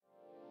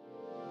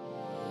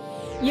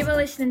You are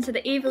listening to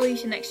the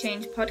Evolution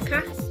Exchange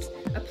podcast,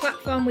 a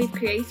platform we've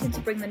created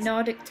to bring the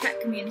Nordic tech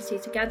community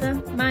together.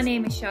 My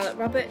name is Charlotte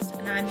Roberts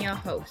and I'm your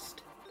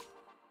host.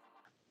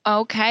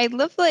 Okay,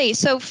 lovely.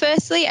 So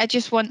firstly, I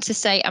just want to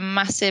say a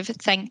massive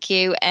thank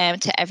you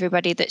to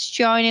everybody that's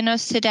joining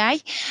us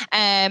today.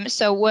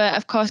 So we're,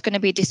 of course, going to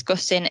be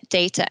discussing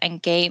data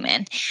and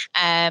gaming.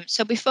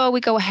 So before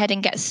we go ahead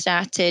and get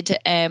started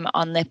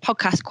on the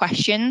podcast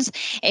questions,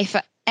 if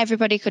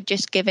everybody could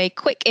just give a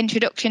quick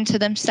introduction to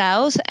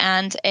themselves,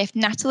 and if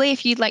Natalie,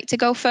 if you'd like to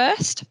go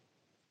first.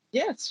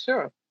 Yes,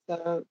 sure.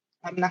 So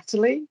I'm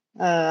Natalie.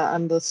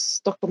 I'm the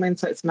Stockholm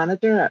Insights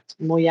Manager at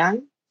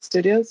Mojang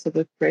Studios, so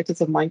the creators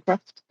of Minecraft.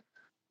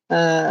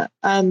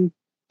 And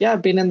yeah,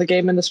 I've been in the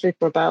game industry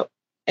for about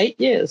 8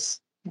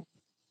 years.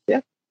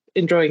 Yeah,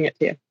 enjoying it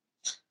here.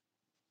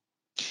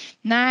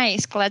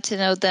 Nice. Glad to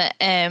know that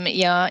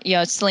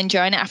you're still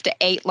enjoying it after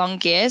 8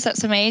 long years.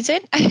 That's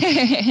amazing.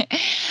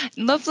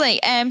 Lovely.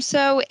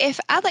 So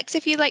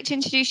if you'd like to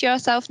introduce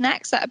yourself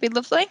next, that'd be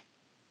lovely.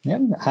 Yeah.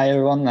 Hi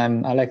everyone.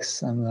 I'm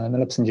Alex. I'm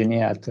an ops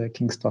engineer at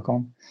King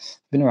Stockholm.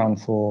 Been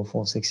around for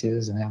 6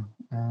 years now,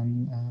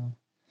 and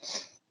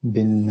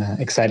been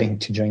exciting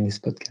to join this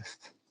podcast.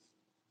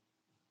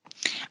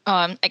 Oh,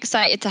 I'm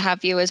excited to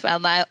have you as well,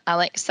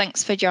 Alex.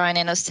 Thanks for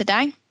joining us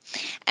today.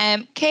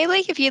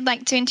 Kaylee, if you'd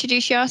like to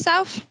introduce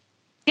yourself.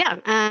 Yeah.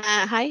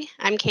 Hi,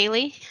 I'm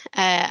Kaylee.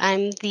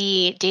 I'm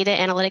the data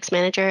analytics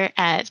manager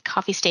at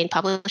Coffee Stain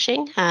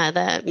Publishing,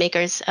 the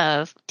makers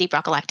of Deep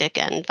Rock Galactic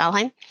and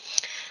Valheim.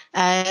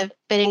 I've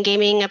been in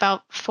gaming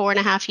about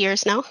 4.5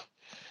 years now.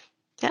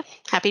 Yeah,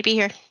 happy to be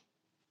here.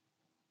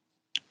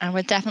 And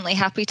we're definitely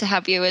happy to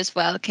have you as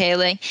well,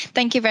 Kaylee.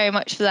 Thank you very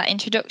much for that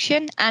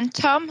introduction. And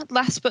Tom,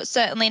 last but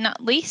certainly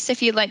not least,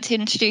 if you'd like to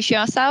introduce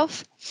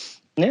yourself.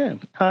 Yeah,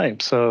 hi.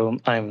 So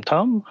I'm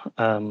Tom.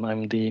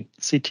 I'm the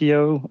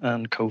CTO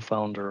and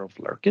co-founder of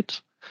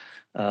Lurkit.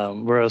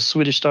 We're a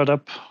Swedish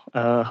startup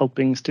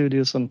helping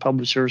studios and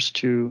publishers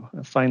to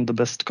find the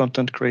best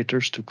content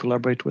creators to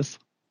collaborate with.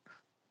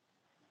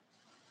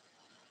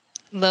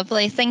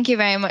 Lovely. Thank you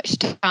very much,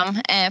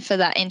 Tom, for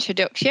that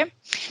introduction.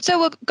 So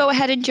we'll go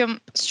ahead and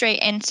jump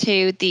straight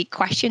into the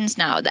questions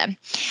now then.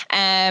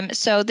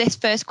 So this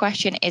first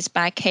question is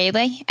by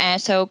Kaylee.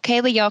 So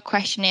Kaylee, your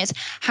question is,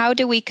 how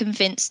do we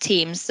convince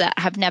teams that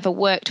have never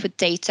worked with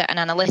data and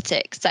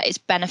analytics that it's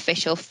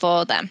beneficial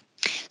for them?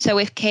 So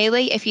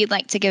if you'd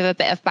like to give a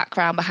bit of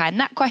background behind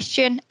that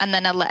question, and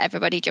then I'll let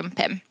everybody jump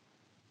in.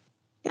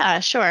 Yeah,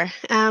 sure.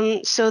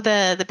 So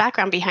the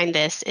background behind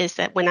this is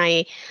that when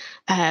I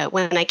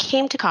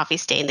came to Coffee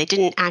Stain, they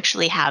didn't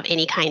actually have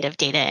any kind of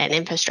data and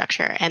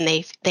infrastructure, and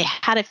they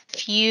had a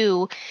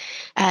few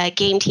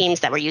game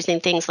teams that were using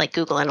things like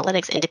Google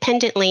Analytics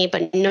independently,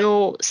 but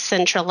no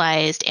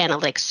centralized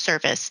analytics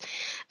service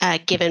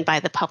given by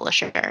the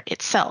publisher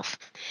itself.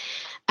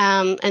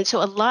 And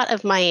so a lot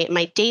of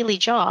my daily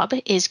job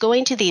is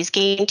going to these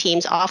game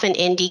teams, often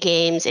indie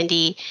games,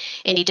 indie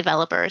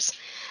developers,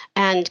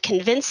 and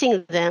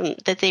convincing them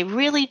that they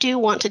really do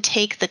want to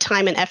take the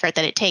time and effort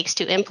that it takes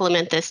to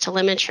implement this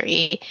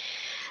telemetry,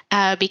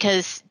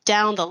 because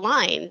down the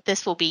line,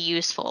 this will be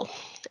useful.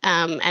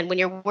 And when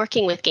you're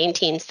working with game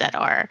teams that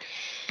are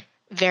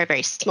very,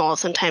 very small,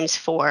 sometimes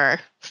 4-5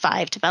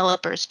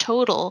 developers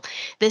total,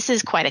 this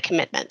is quite a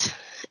commitment.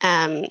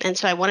 And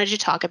so I wanted to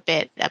talk a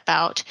bit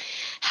about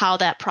how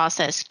that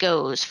process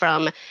goes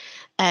from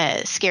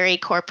a scary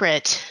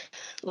corporate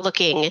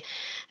looking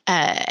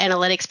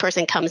analytics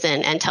person comes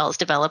in and tells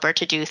developer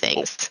to do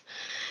things,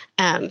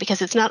 because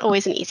it's not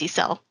always an easy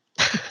sell.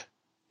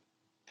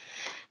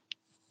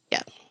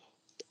 Yeah.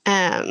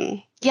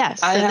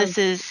 So this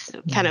is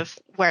kind of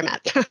where I'm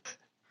at.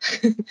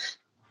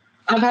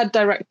 I've had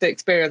direct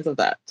experience of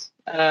that.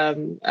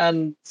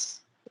 And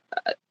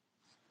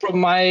from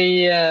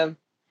my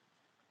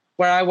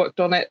where I worked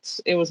on it,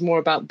 it was more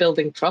about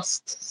building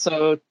trust.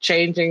 So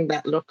changing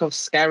that look of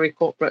scary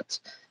corporate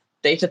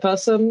data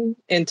person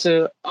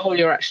into, oh,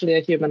 you're actually a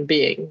human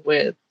being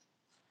with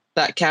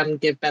that can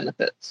give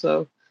benefit.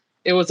 So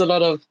it was a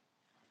lot of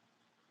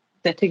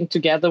getting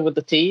together with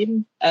the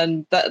team,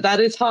 and that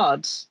is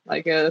hard,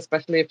 like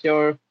especially if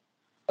you're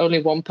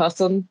only one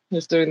person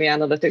who's doing the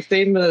analytics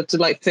team, to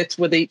like sit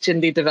with each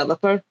indie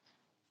developer.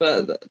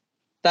 But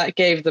that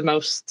gave the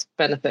most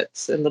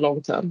benefits in the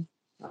long term.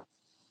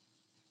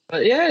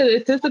 But yeah,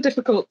 it is a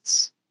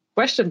difficult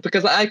question,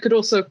 because I could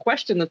also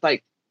question it,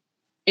 like,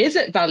 is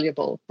it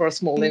valuable for a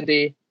small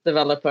indie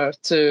developer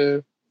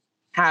to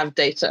have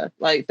data?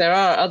 Like, there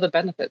are other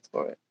benefits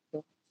for it.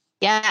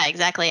 Yeah,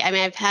 exactly. I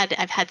mean,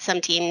 I've had some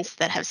teams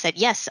that have said,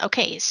 yes,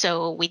 okay,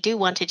 so we do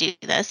want to do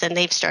this, and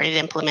they've started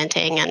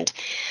implementing, and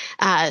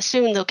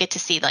soon they'll get to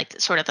see like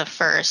sort of the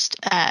first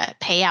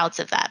payouts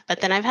of that.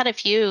 But then I've had a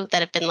few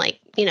that have been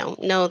like,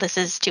 no, this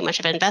is too much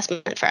of an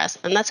investment for us,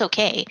 and that's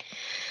okay.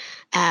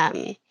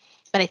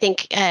 But I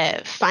think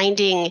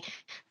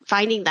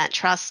finding that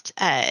trust,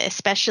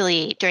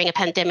 especially during a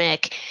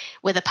pandemic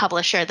with a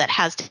publisher that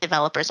has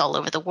developers all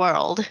over the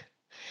world,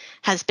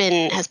 has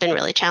been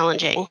really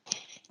challenging.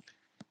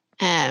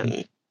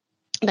 But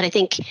I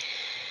think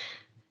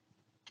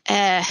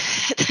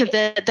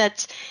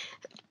That's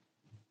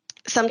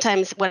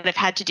sometimes what I've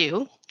had to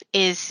do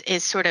is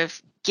sort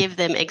of give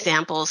them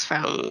examples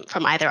from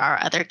either our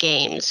other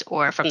games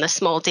or from the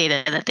small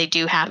data that they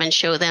do have, and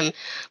show them,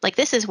 like,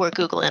 this is where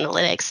Google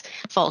Analytics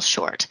falls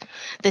short.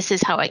 This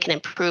is how I can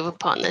improve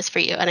upon this for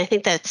you. And I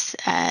think that's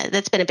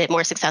been a bit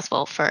more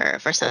successful for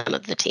some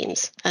of the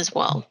teams as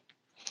well.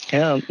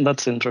 Yeah,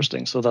 that's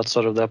interesting. So that's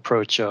sort of the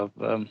approach of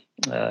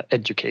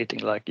educating.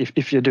 Like,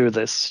 if you do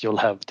this, you'll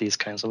have these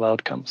kinds of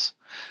outcomes.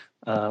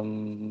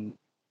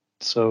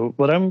 So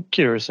what I'm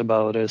curious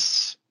about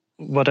is,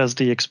 what has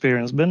the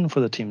experience been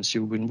for the teams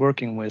you've been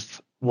working with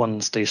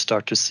once they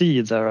start to see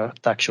the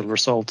actual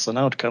results and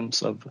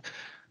outcomes of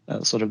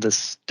sort of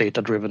this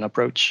data-driven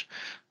approach?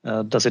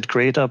 Does it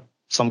create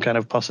some kind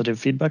of positive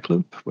feedback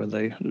loop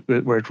where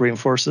it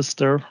reinforces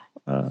their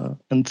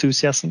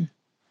enthusiasm?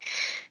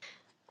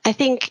 I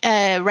think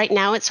right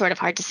now it's sort of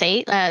hard to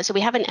say. So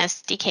we have an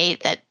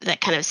SDK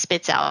that kind of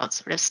spits out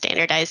sort of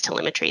standardized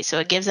telemetry. So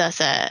it gives us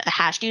a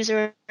hashed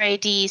user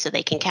ID so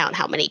they can count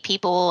how many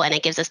people, and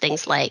it gives us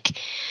things like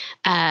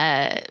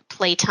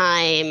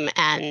playtime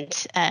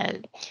and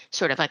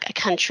sort of like a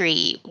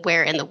country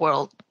where in the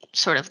world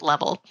sort of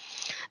level.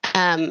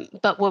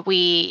 But what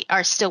we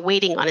are still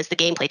waiting on is the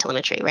gameplay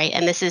telemetry, right?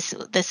 And this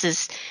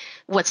is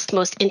what's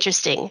most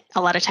interesting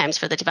a lot of times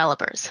for the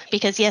developers,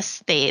 because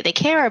yes, they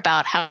care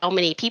about how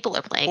many people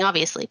are playing,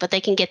 obviously, but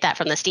they can get that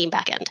from the Steam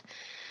backend.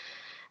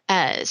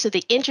 So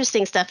the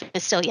interesting stuff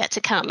is still yet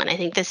to come, and I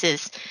think this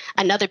is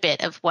another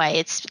bit of why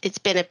it's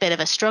been a bit of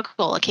a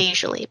struggle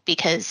occasionally,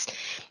 because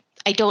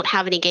I don't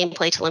have any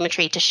gameplay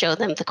telemetry to show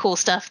them the cool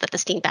stuff that the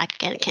Steam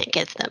backend can't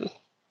give them.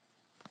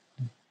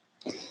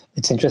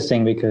 It's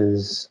interesting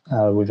because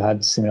we've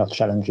had similar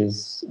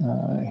challenges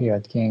here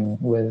at King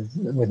with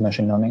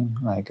machine learning.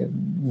 Like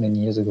many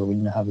years ago, we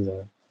didn't have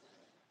the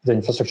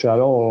infrastructure at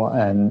all,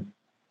 and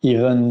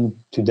even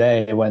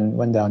today,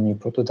 when there are new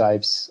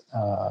prototypes,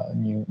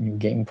 new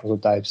game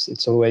prototypes,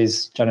 it's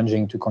always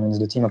challenging to convince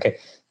the team. Okay,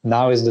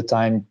 now is the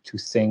time to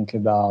think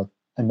about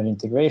ML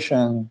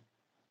integration.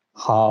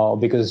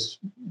 Because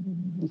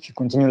if you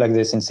continue like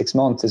this in 6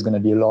 months, there's going to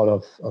be a lot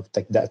of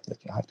tech debt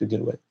that you have to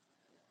deal with.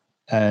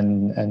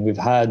 And we've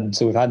had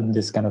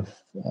this kind of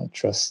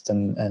trust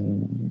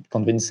and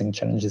convincing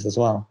challenges as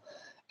well.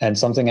 And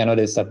something I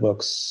noticed that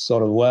works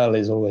sort of well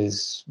is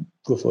always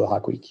go for a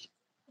hack week.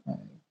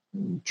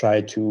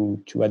 Try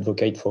to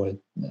advocate for it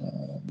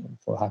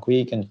for hack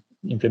week and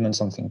implement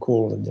something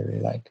cool that they really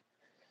like,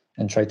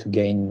 and try to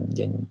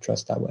gain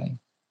trust that way.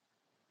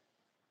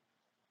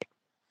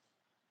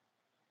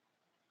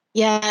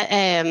 Yeah,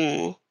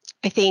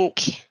 I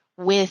think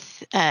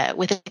with a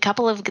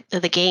couple of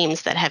the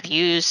games that have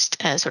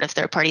used sort of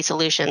third-party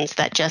solutions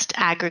that just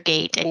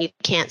aggregate, and you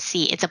can't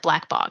see, it's a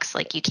black box.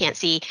 Like, you can't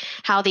see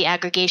how the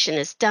aggregation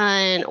is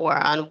done or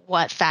on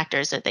what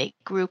factors are they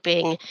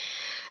grouping.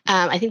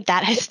 I think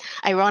that has,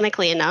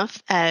 ironically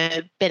enough,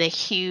 been a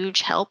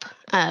huge help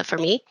for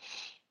me,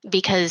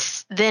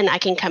 because then I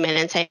can come in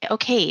and say,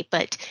 okay,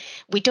 but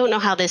we don't know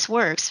how this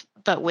works.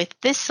 But with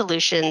this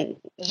solution,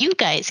 you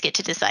guys get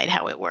to decide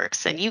how it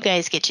works, and you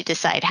guys get to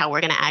decide how we're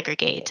going to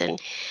aggregate,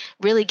 and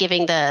really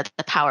giving the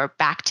power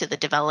back to the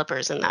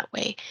developers in that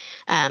way.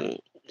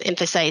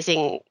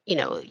 Emphasizing,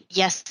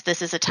 yes,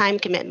 this is a time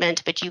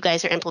commitment, but you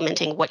guys are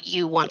implementing what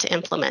you want to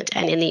implement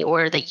and in the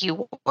order that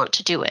you want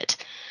to do it.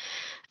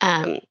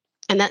 And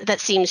that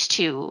seems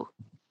to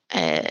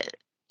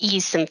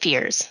ease some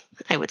fears,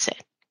 I would say.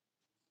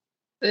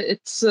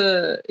 It's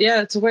a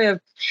way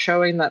of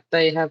showing that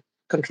they have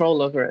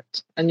control over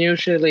it, and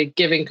usually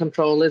giving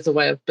control is a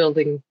way of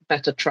building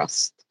better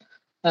trust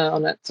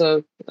on it.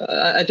 So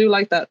I do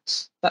like that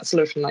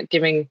solution, like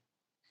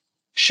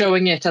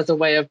showing it as a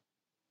way of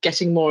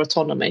getting more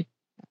autonomy.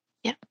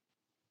 Yeah.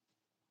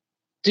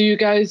 Do you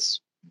guys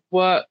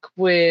work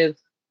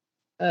with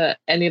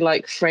any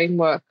like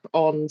framework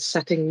on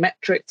setting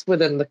metrics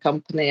within the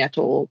company at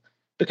all?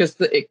 Because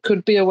it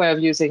could be a way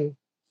of using,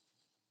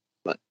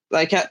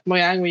 like at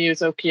Mojang we use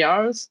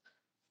OKRs,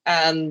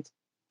 and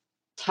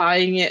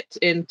tying it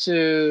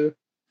into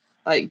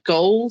like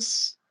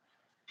goals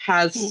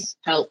has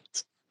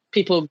helped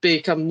people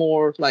become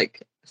more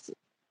like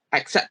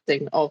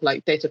accepting of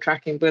like data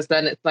tracking, because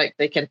then it's like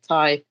they can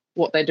tie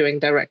what they're doing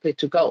directly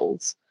to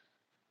goals.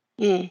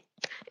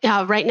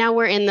 Yeah, right now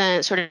we're in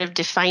the sort of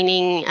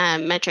defining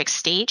metrics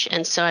stage,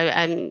 and so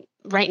I'm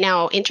right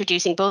now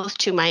introducing both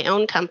to my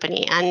own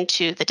company and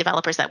to the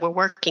developers that we're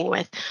working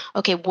with.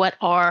 Okay, what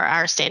are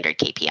our standard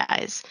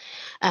KPIs?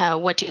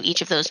 What do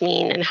each of those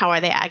mean, and how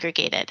are they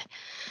aggregated?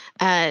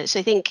 So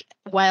I think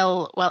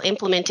while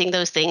implementing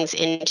those things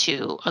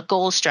into a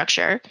goal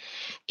structure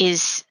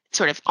is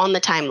sort of on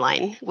the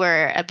timeline,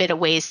 we're a bit of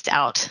ways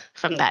out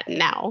from that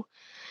now.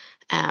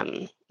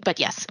 But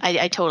yes,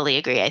 I totally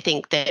agree. I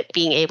think that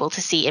being able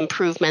to see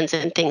improvements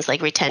in things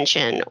like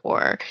retention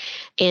or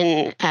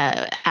in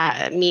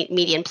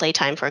median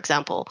playtime, for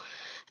example,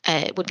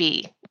 would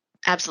be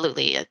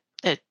absolutely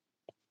a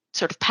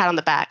sort of pat on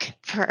the back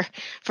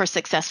for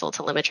successful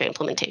telemetry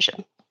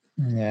implementation.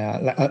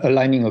 Yeah,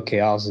 aligning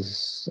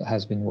OKRs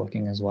has been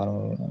working as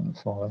well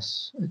for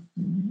us.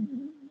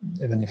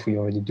 Even if we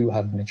already do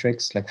have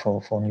metrics, like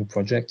for new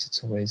projects,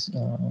 it's always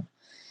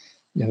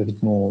you have a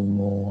bit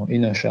more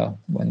inertia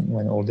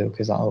when all the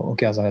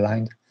OKRs are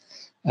aligned.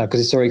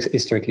 Because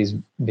historically it's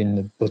been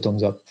the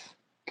bottoms up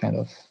kind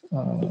of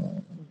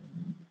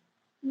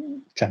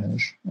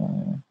challenge,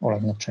 or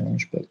like not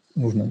challenge, but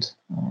movement.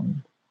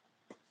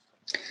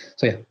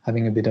 So yeah,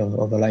 having a bit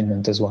of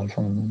alignment as well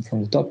from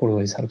the top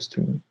always helps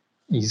to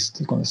ease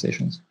the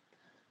conversations.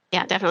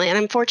 Yeah, definitely. And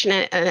I'm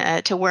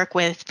fortunate to work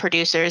with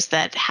producers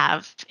that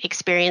have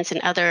experience in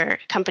other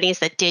companies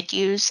that did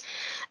use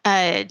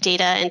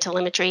data and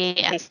telemetry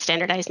and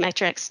standardized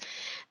metrics.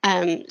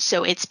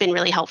 So it's been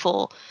really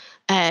helpful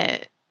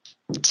to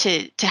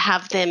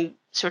have them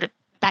sort of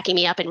backing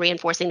me up and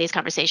reinforcing these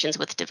conversations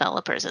with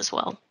developers as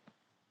well.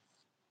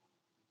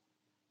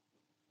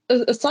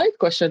 A side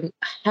question: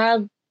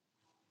 have,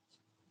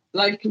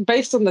 like,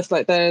 based on this,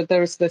 like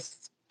there's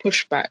this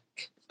pushback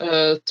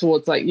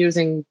towards like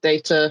using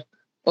data,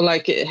 or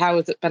like how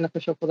is it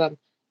beneficial for them?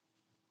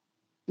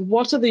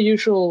 What are the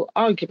usual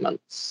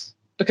arguments?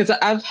 Because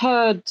I've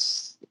heard,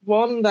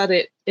 one, that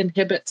it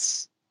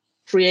inhibits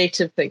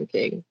creative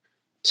thinking.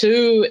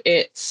 Two,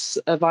 it's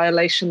a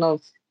violation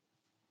of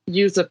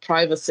user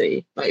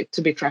privacy, like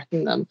to be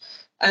tracking them.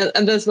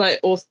 And there's like,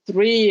 or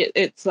three,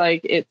 it's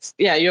like, it's,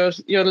 yeah,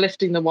 you're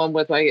lifting the one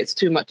with like it's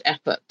too much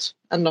effort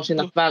and not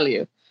enough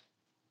value.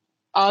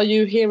 Are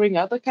you hearing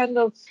other kind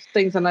of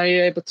things, and are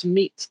you able to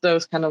meet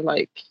those kind of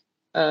like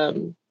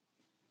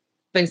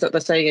things that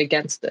they're saying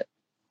against it?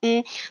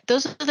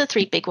 Those are the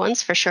three big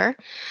ones for sure.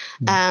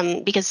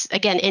 Because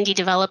again, indie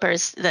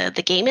developers,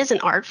 the game is an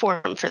art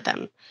form for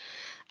them.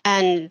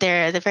 And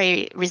they're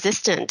very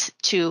resistant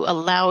to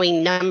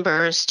allowing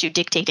numbers to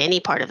dictate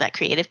any part of that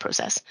creative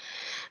process.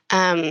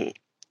 I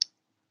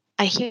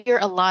hear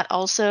a lot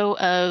also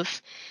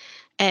of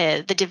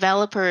the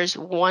developers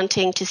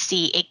wanting to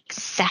see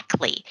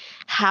exactly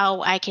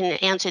how I can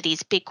answer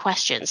these big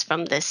questions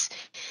from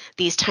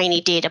these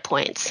tiny data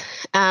points.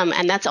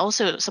 And that's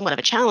also somewhat of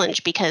a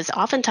challenge because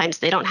oftentimes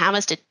they don't have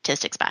a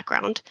statistics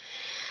background.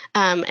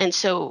 And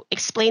so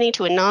explaining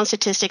to a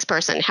non-statistics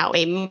person how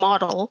a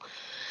model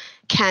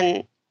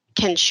can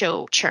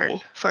show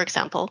churn, for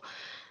example,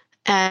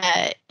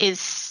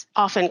 is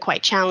often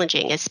quite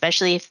challenging,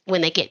 especially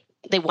when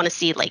they want to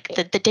see like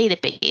the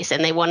database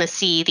and they want to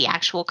see the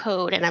actual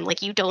code. And I'm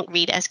like, you don't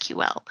read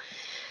SQL.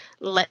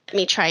 Let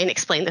me try and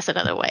explain this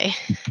another way.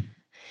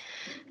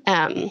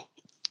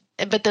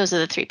 But those are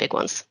the three big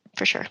ones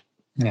for sure.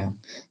 Yeah.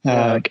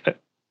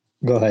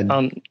 Go ahead.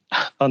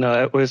 Oh no,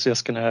 I was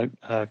just gonna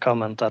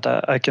comment that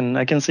I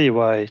can see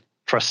why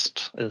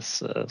trust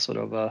is sort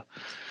of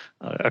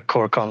a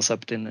core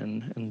concept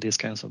in these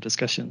kinds of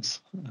discussions.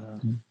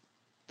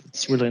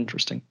 It's really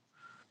interesting.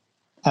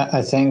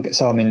 I think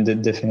so. I mean,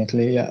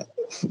 definitely.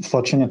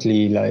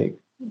 Fortunately, like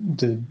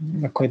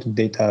we're quite a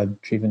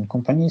data-driven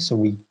company, so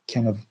we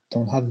kind of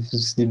don't have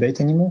this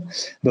debate anymore.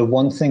 But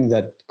one thing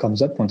that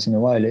comes up once in a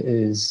while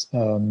is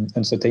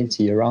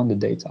uncertainty around the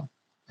data,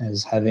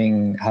 as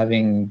having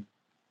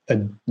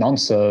an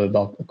answer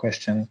about a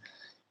question,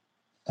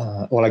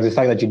 or like the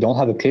fact that you don't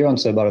have a clear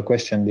answer about a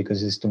question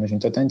because there's too much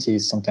uncertainty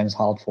is sometimes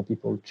hard for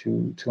people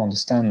to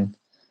understand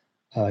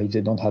if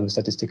they don't have a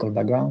statistical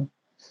background.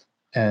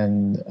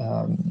 And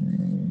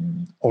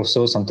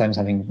also sometimes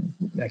having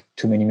like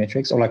too many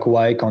metrics, or like,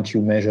 why can't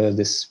you measure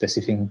this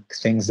specific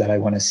things that I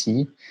want to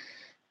see?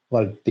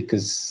 Well,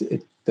 because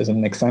it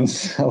doesn't make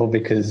sense, or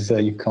because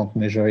you can't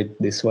measure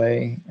it this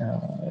way.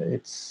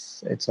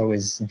 It's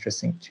always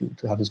interesting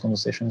to have those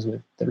conversations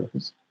with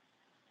developers.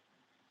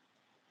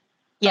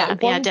 Yeah,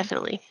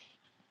 definitely.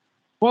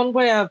 One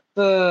way I've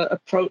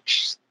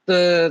approached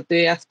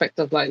the aspect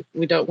of like,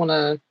 we don't want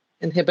to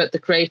inhibit the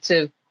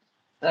creative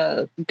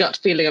gut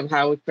feeling of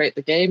how we create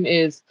the game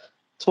is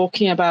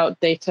talking about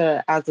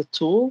data as a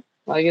tool,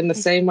 like in the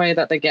same way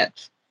that they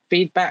get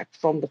feedback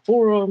from the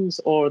forums,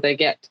 or they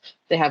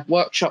have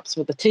workshops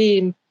with the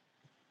team.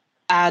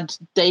 Add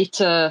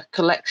data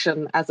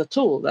collection as a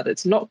tool, that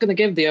it's not going to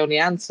give the only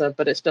answer,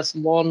 but it's just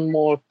one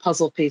more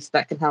puzzle piece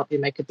that can help you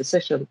make a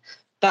decision.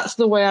 That's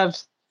the way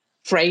I've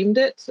framed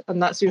it,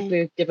 and that's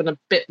usually given a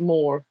bit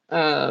more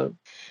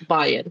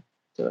buy-in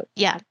to it.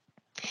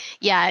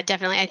 Yeah,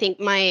 definitely. I think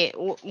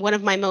one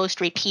of my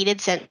most repeated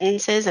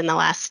sentences in the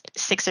last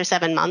 6 or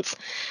 7 months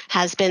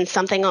has been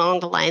something along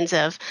the lines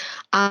of,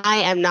 I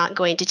am not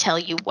going to tell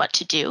you what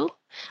to do.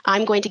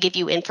 I'm going to give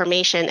you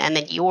information, and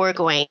then you're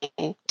going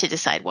to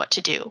decide what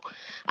to do.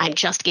 I'm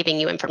just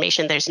giving you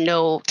information. There's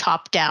no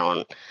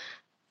top-down,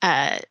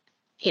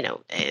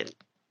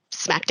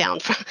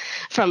 smackdown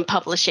from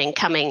publishing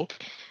coming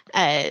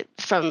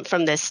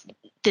from this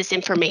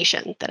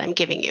information that I'm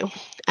giving you.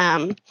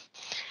 And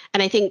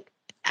I think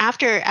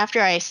after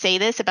I say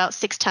this about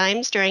 6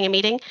 times during a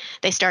meeting,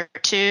 they start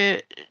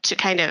to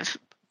kind of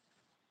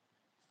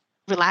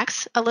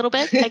relax a little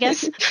bit, I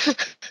guess.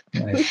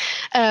 Nice.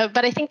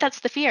 But I think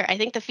that's the fear. I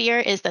think the fear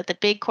is that the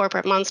big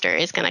corporate monster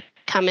is going to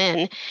come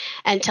in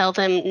and tell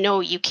them, no,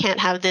 you can't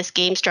have this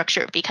game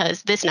structure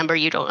because this number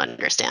you don't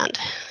understand.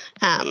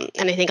 And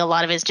I think a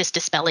lot of it is just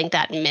dispelling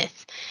that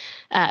myth.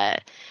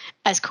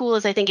 As cool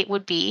as I think it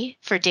would be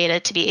for data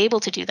to be able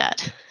to do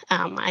that,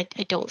 I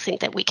don't think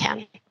that we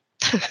can.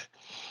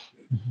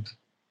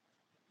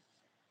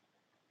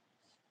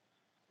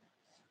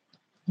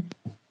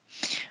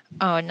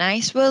 Oh,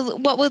 nice. Well,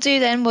 what we'll do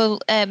then, we'll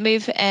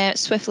move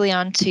swiftly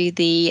on to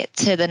the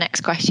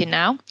next question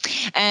now.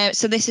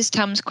 So this is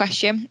Tom's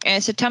question.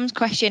 So Tom's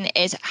question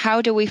is,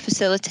 how do we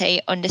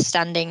facilitate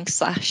understanding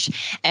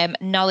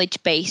 /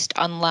 knowledge based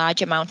on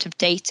large amount of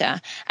data,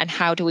 and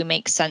how do we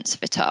make sense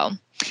of it all?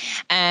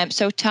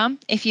 So Tom,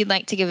 if you'd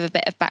like to give a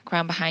bit of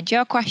background behind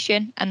your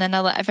question, and then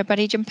I'll let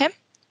everybody jump in.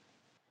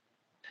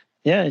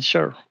 Yeah,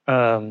 sure.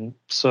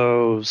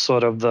 So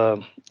sort of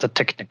the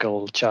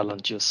technical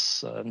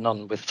challenges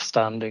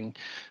notwithstanding,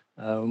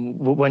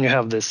 when you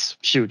have this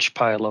huge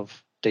pile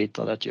of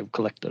data that you've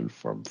collected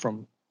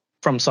from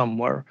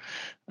somewhere,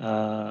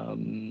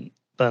 then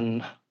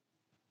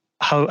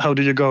how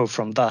do you go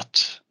from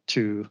that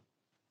to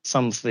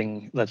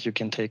something that you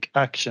can take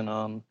action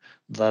on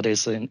that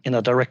is in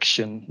a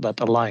direction that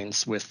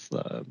aligns with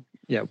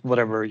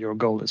whatever your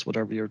goal is,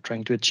 whatever you're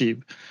trying to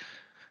achieve,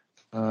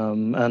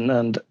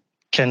 and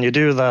can you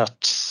do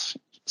that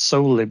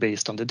solely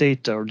based on the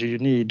data, or do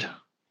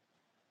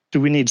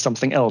we need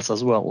something else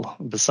as well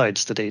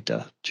besides the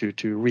data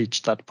to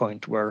reach that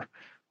point where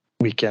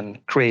we can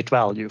create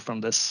value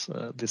from this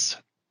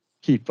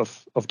heap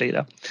of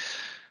data?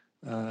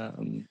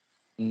 And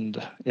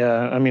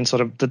yeah, I mean,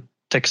 sort of the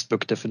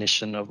textbook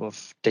definition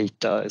of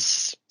data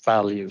is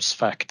values,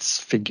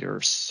 facts,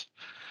 figures,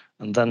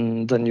 and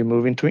then you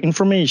move into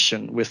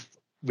information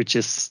which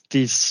is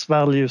these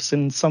values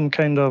in some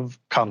kind of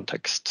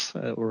context,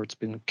 or it's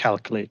been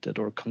calculated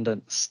or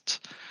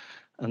condensed.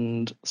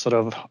 And sort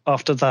of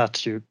after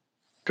that, you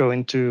go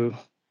into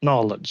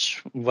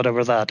knowledge,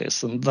 whatever that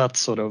is. And that's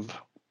sort of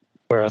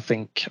where I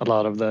think a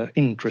lot of the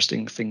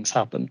interesting things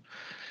happen.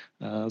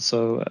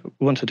 So I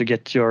wanted to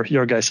get your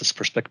guys'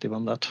 perspective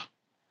on that.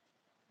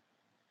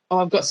 Oh,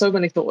 I've got so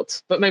many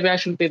thoughts, but maybe I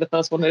shouldn't be the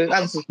first one who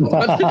answers them.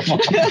 I'm going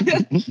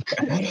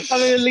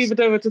to leave it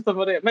over to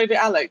somebody. Maybe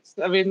Alex.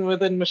 I mean,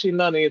 within machine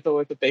learning, it's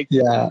always a big.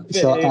 Yeah.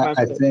 So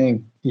I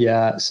think,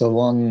 yeah. So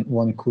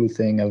one cool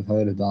thing I've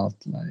heard about,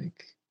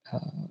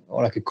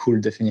 or like a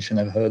cool definition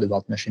I've heard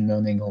about machine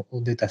learning or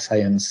data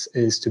science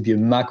is to be a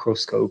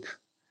macroscope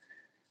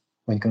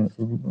when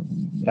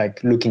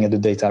like looking at the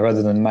data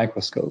rather than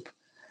microscope,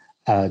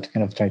 to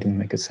kind of try to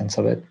make a sense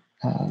of it.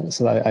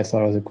 So I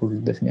thought it was a cool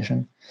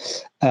definition.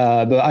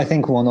 But I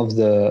think one of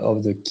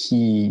the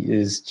key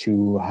is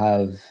to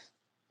have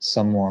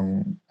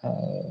someone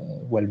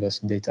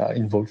well-versed in data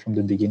involved from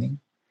the beginning.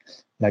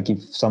 Like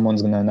if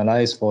someone's going to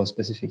analyze for a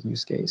specific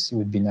use case, it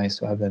would be nice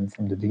to have them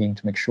from the beginning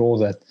to make sure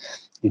that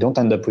you don't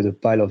end up with a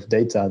pile of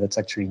data that's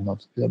actually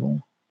not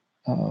usable,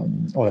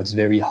 or that's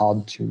very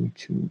hard to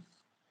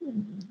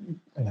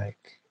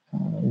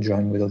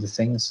join with other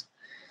things.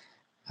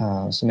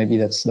 So maybe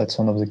that's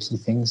one of the key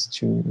things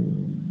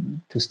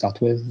to start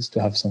with, is to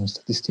have some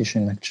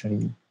statistician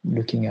actually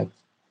looking at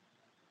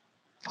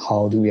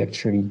how do we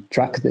actually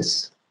track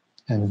this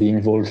and be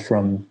involved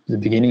from the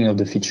beginning of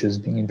the features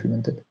being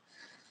implemented.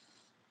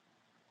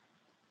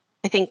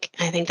 I think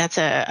that's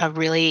a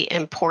really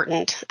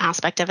important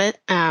aspect of it.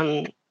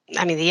 I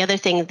mean, the other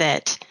thing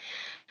that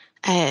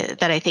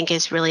I think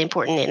is really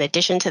important in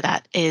addition to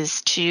that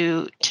is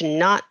to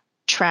not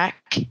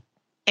track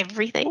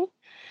everything.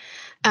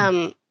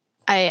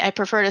 I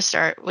prefer to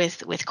start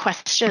with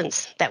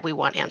questions that we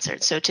want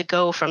answered. So to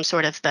go from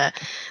sort of the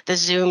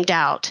zoomed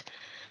out,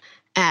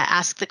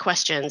 ask the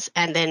questions,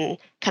 and then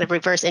kind of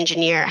reverse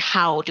engineer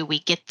how do we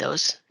get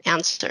those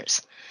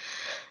answers.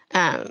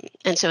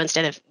 And so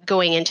instead of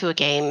going into a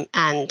game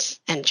and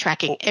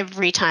tracking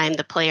every time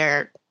the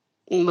player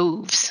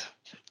moves,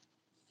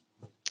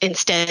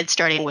 instead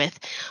starting with,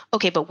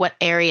 okay, but what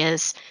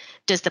areas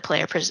does the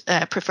player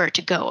prefer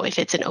to go if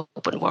it's an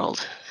open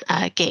world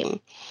game?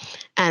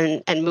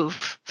 And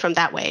move from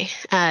that way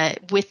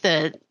with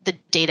the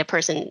data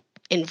person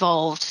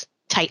involved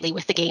tightly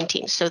with the game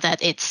team so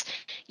that it's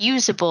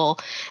usable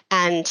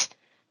and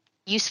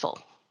useful.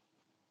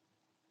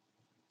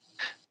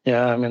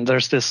 Yeah, I mean,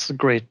 there's this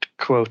great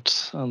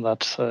quote on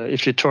that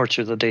if you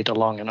torture the data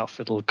long enough,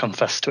 it'll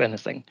confess to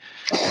anything.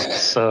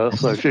 So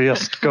if you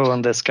just go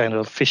on this kind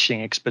of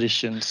fishing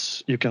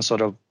expeditions, you can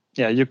sort of,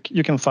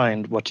 you can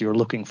find what you're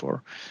looking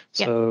for.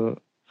 So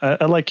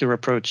I like your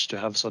approach to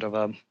have sort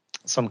of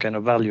some kind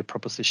of value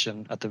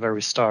proposition at the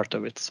very start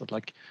of it. So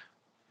like,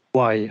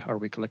 why are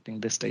we collecting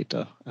this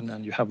data? And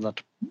then you have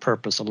that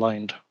purpose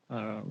aligned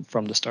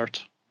from the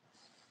start.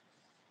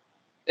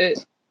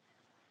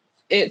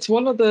 It's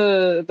one of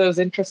those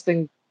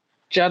interesting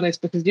journeys,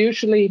 because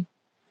usually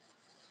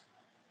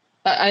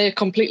I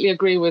completely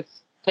agree with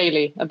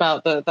Kaylee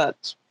about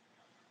that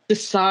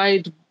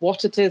decide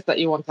what it is that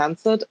you want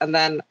answered and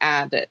then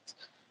add it.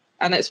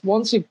 And it's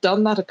once you've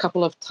done that a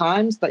couple of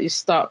times that you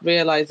start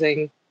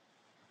realizing,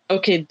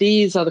 okay,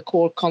 these are the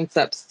core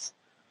concepts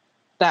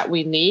that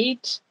we need.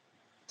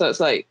 So it's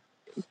like,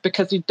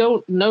 because you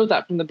don't know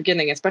that from the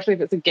beginning, especially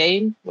if it's a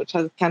game, which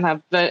can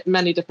have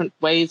many different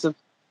ways of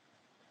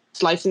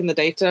slicing the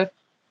data,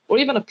 or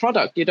even a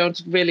product, you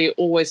don't really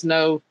always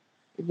know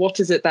what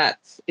is it that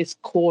is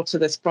core to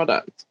this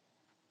product.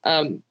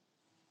 And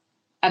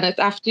it's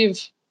after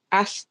you've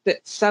asked it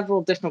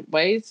several different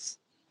ways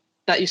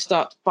that you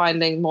start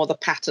finding more the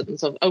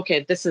patterns of,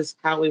 okay, this is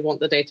how we want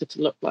the data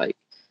to look like.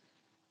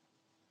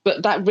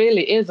 But that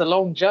really is a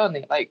long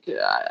journey. Like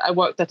I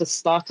worked at a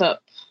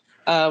startup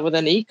with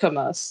an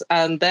e-commerce,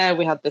 and there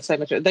we had the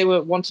same issue. They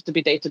wanted to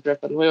be data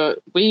driven.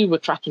 We were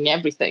tracking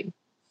everything,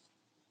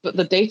 but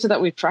the data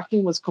that we were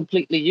tracking was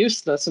completely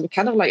useless. So we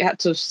kind of like had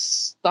to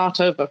start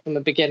over from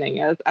the beginning.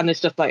 And it's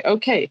just like,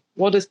 okay,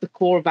 what is the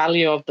core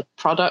value of the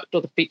product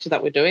or the feature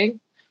that we're doing?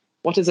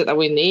 What is it that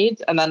we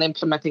need? And then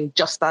implementing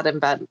just that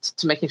event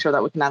to making sure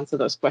that we can answer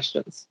those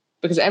questions.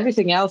 Because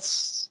everything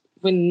else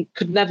we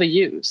could never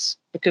use,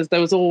 because there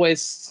was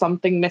always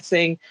something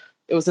missing.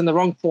 It was in the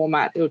wrong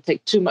format. It would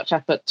take too much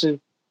effort to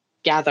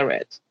gather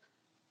it.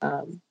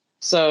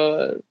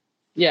 So,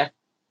 yeah.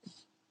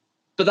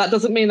 But that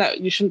doesn't mean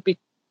that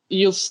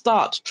you'll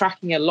start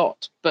tracking a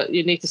lot, but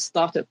you need to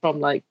start it from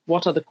like,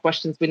 what are the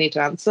questions we need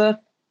to answer?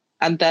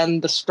 And then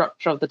the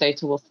structure of the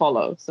data will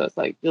follow. So it's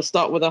like, you'll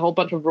start with a whole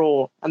bunch of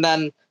raw and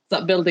then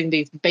start building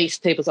these base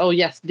tables. Oh,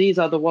 yes, these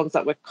are the ones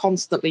that we're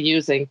constantly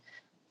using.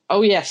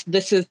 Oh, yes,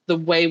 this is the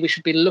way we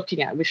should be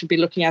looking at it. We should be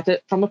looking at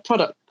it from a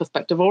product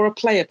perspective or a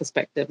player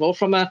perspective or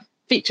from a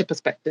feature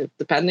perspective,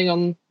 depending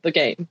on the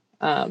game.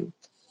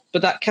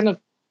 But that kind of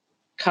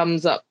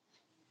comes up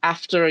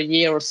after a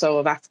year or so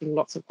of asking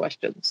lots of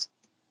questions.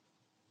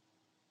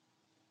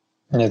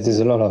 Yeah, there's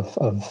a lot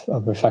of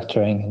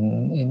refactoring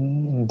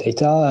in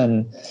data,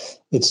 and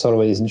it's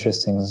always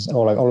interesting,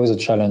 or like always a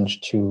challenge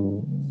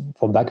for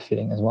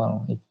backfilling as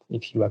well.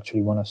 If you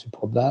actually want to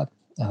support that,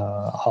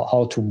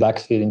 how to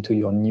backfill into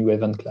your new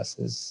event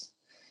classes,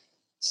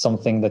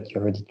 something that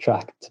you already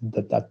tracked,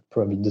 but that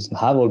probably doesn't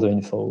have all the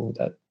info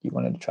that you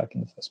wanted to track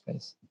in the first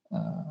place.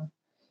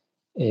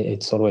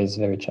 It's always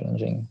very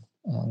challenging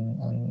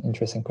and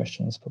interesting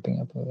questions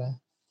popping up over there.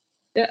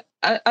 Yeah,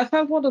 I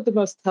found one of the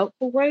most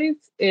helpful ways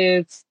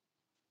is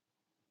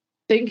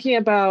thinking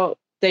about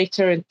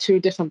data in two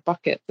different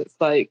buckets. It's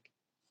like,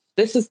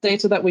 this is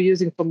data that we're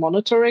using for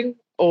monitoring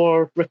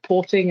or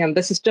reporting, and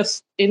this is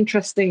just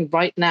interesting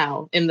right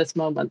now in this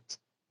moment.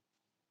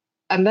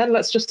 And then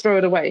let's just throw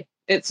it away.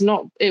 It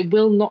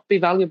will not be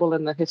valuable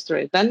in the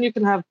history. Then you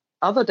can have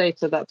other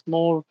data that's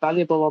more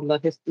valuable on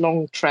the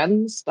long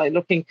trends, like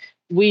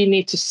we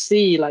need to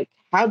see, like,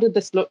 how did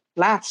this look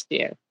last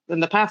year, in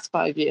the past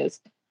 5 years,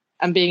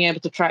 and being able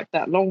to track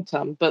that long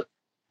term.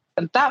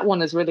 And that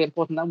one is really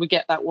important that we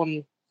get that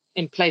one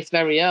in place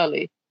very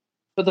early.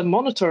 But the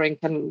monitoring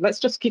let's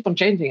just keep on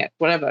changing it,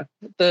 whatever.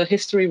 The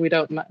history,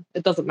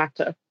 it doesn't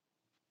matter.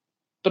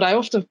 But I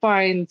often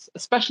find,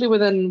 especially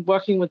within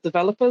working with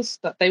developers,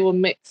 that they will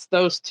mix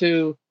those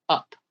two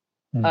up.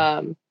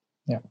 Yeah.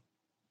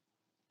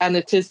 And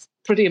it is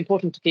pretty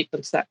important to keep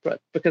them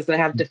separate because they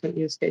have different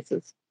use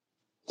cases.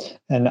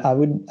 And I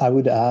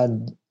would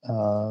add,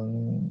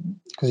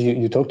 because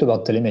you talked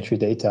about telemetry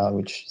data,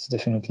 which is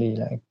definitely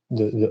like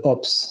the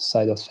ops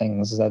side of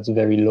things. That's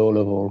very low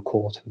level,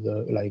 core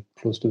to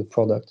close to the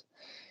product,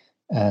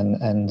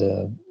 and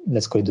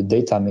let's call it the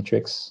data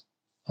metrics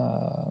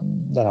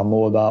that are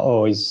more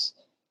about, is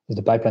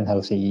the pipeline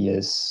healthy?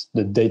 Is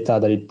the data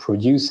that it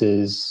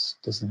produces,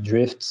 does it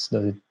drifts?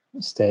 Does it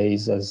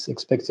stays as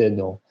expected,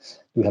 or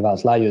do we have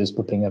outliers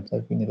popping up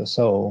that we never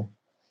saw?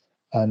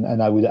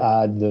 And I would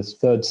add the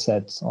third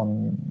set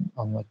on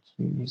what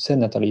you said,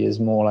 Natalie, is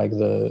more like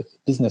the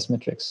business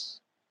metrics,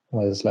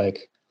 where it's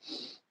like,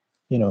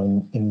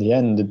 in the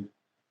end,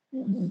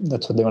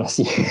 that's what they want to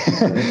see.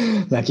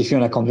 Like, if you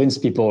want to convince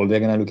people,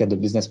 they're going to look at the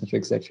business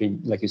metrics. Actually,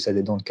 like you said,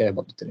 they don't care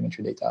about the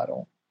telemetry data at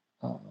all.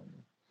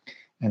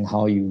 And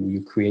how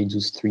you create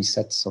those three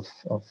sets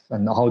of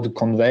and how to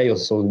convey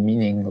also the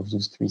meaning of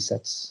those three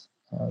sets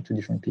to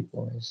different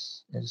people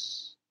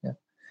is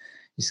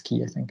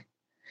key, I think.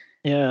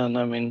 Yeah, and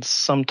I mean,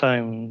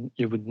 sometimes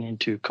you would need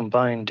to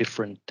combine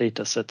different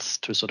data sets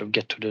to sort of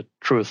get to the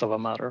truth of a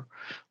matter.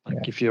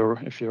 Like if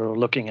you're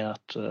looking at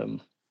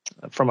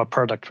from a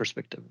product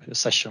perspective, a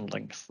session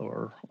length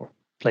or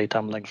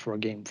playtime length for a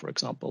game, for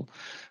example,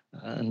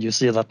 and you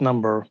see that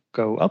number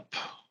go up,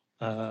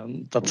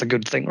 that's a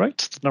good thing, right?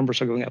 The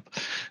numbers are going up.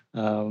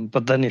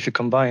 But then if you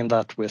combine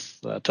that with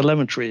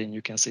telemetry, and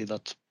you can see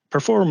that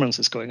performance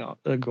is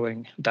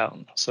going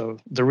down. So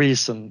the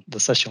reason the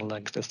session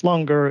length is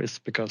longer is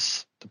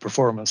because the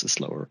performance is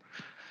slower.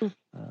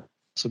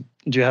 So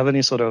do you have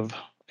any sort of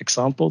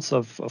examples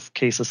of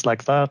cases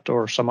like that,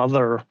 or some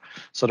other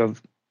sort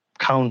of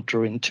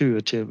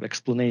counterintuitive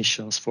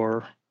explanations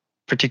for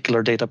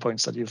particular data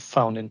points that you've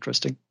found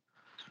interesting?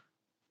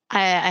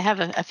 I have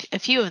a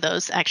few of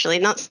those actually.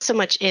 Not so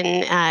much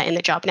in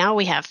the job now.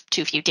 We have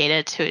too few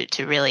data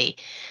to really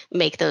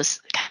make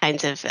those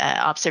kinds of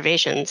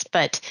observations.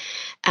 But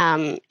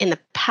in the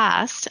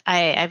past,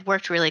 I've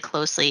worked really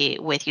closely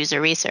with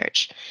user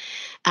research.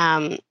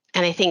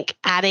 And I think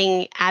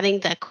adding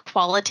the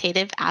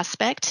qualitative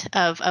aspect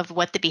of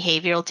what the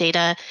behavioral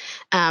data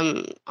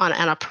on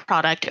a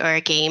product or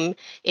a game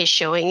is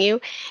showing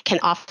you can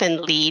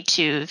often lead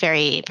to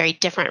very, very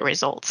different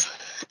results.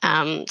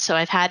 So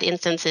I've had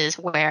instances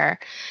where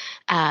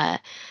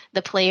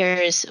the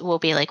players will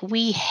be like,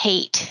 we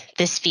hate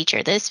this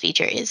feature. This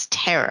feature is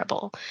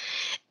terrible.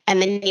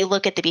 And then you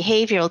look at the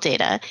behavioral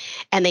data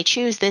and they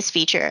choose this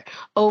feature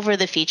over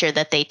the feature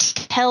that they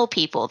tell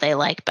people they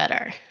like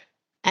better.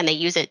 And they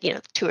use it,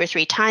 2 or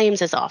 3 times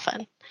as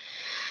often.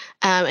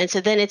 And so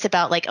then it's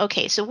about like,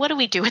 okay, so what do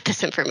we do with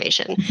this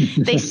information?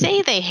 They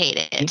say they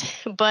hate it,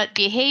 but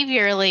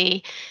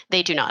behaviorally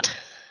they do not.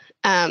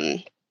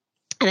 And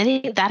I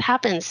think that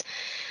happens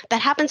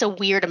a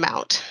weird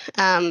amount.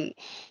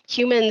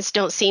 Humans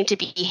don't seem to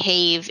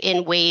behave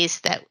in ways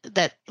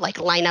that like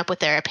line up with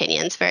their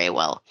opinions very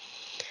well.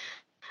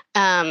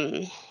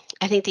 I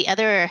think the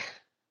other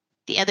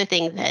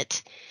thing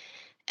that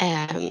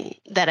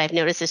I've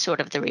noticed is sort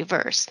of the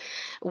reverse,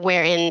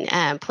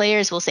 wherein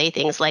players will say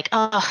things like,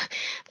 "Oh,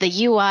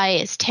 the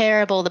UI is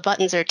terrible, the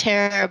buttons are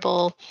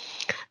terrible,"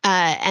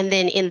 and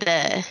then in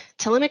the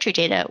telemetry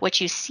data, what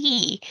you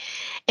see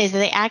is that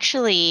they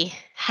actually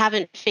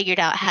haven't figured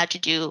out how to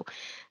do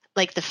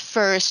like the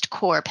first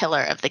core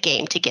pillar of the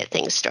game to get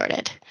things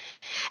started.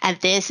 And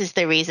this is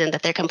the reason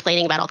that they're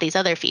complaining about all these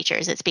other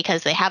features. It's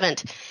because they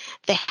haven't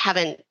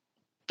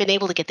been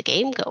able to get the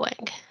game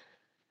going.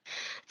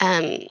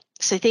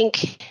 So I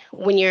think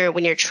when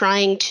you're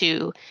trying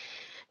to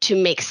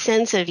make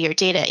sense of your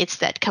data, it's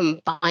that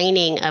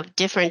combining of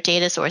different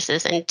data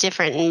sources and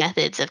different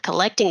methods of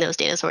collecting those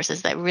data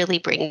sources that really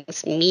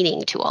brings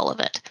meaning to all of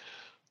it.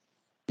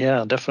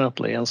 Yeah,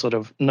 definitely. And sort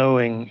of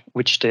knowing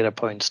which data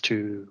points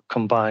to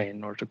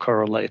combine or to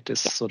correlate is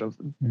sort of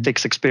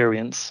takes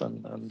experience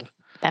and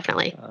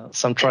definitely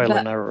some trial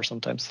and error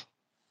sometimes.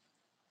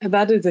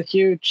 That is a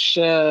huge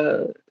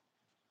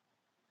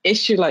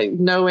issue, like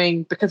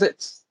knowing, because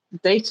it's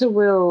data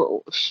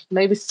will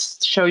maybe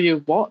show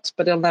you what,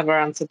 but it'll never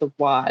answer the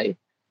why.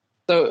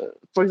 So,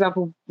 for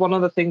example, one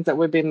of the things that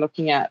we've been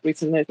looking at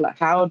recently is like,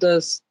 how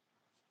does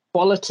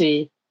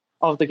quality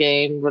of the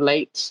game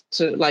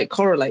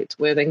correlate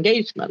with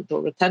engagement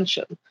or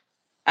retention?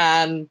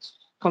 And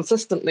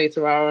consistently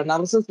through our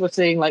analysis, we're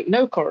seeing like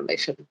no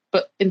correlation,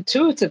 but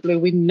intuitively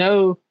we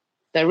know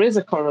there is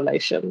a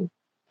correlation.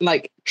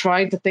 Like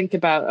trying to think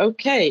about,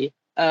 okay,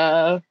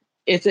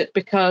 is it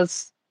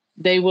because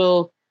they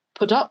will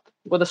put up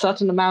with a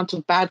certain amount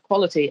of bad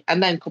quality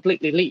and then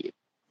completely leave?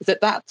 Is it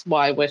that's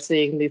why we're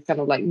seeing these kind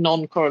of like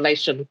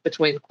non-correlation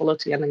between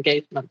quality and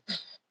engagement?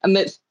 And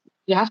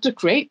you have to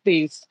create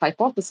these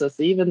hypotheses,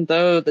 even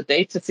though the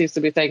data seems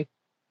to be saying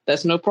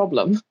there's no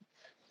problem,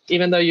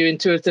 even though you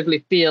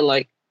intuitively feel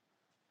like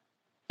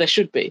there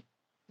should be.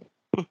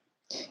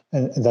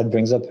 And that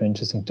brings up an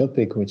interesting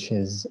topic, which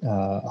is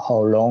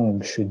how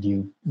long should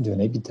you do an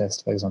A/B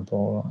test, for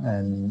example,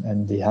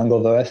 and the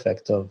hangover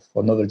effect or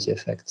novelty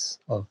effects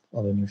of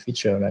a new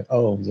feature. Like,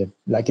 oh, they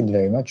like it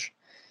very much,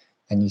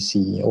 and you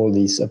see all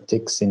these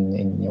upticks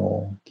in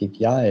your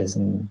KPIs,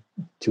 and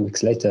 2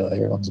 weeks later,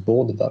 everyone's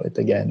bored about it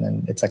again,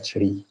 and it's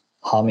actually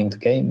harming the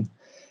game.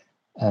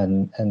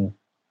 And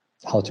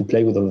how to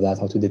play with all of that,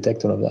 how to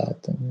detect all of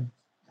that, and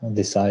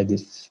decide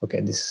if,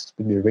 okay, this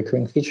could be a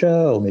recurring feature,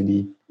 or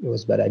maybe it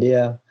was a bad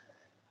idea,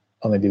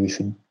 or maybe we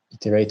should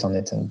iterate on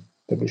it and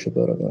publish a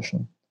better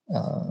version.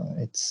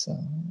 It's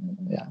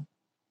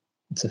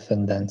a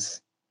fun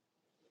dance.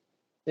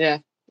 Yeah,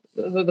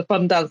 the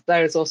fun dance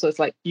there is also, it's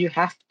like you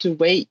have to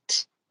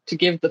wait to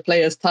give the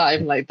players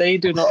time. Like they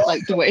do not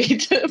like to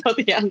wait for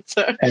the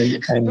answer.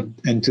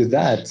 And to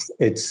that,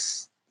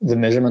 it's the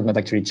measurement might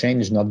actually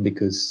change, not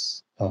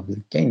because of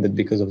the game, but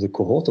because of the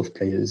cohort of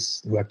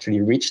players who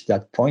actually reached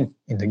that point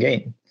in the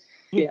game.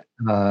 Yeah.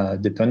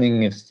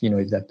 Depending if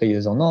that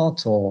players or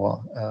not,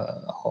 or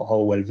how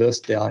well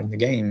versed they are in the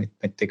game, it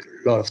might take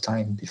a lot of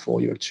time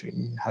before you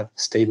actually have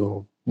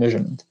stable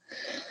measurement.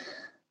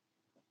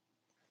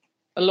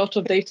 A lot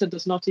of data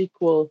does not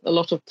equal a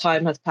lot of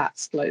time has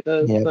passed. Like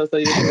those are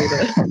usually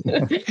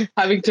the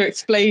having to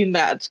explain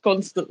that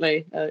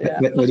constantly.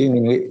 What do you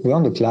mean? We're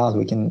on the cloud.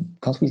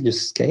 Can't we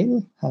just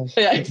scale?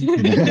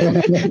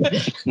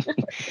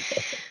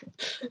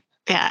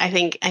 Yeah, I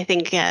think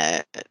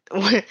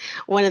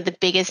one of the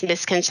biggest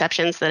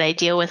misconceptions that I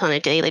deal with on a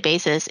daily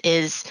basis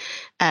is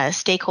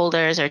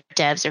stakeholders or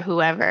devs or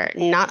whoever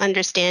not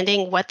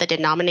understanding what the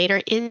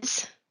denominator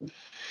is.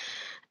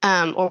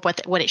 Or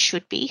what it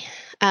should be.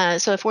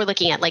 So if we're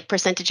looking at like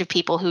percentage of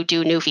people who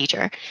do new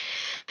feature,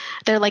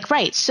 they're like,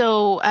 right,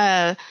 so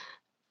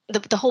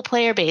the whole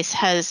player base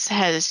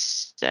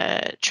has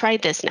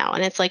tried this now.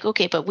 And it's like,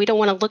 okay, but we don't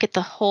want to look at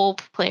the whole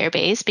player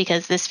base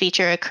because this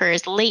feature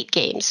occurs late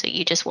game. So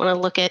you just want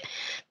to look at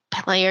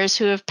players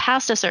who have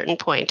passed a certain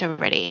point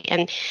already,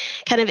 and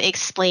kind of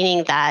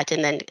explaining that,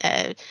 and then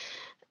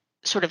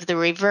sort of the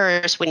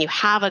reverse, when you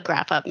have a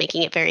graph up,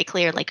 making it very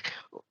clear, like,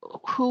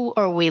 who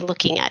are we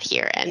looking at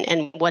here,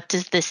 and what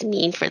does this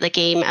mean for the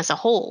game as a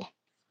whole?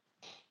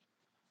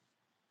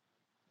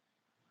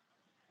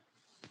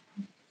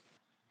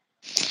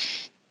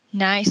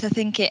 Nice. I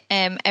think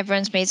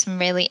everyone's made some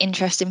really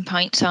interesting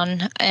points on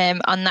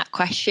that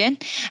question.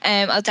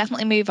 I'll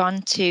definitely move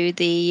on to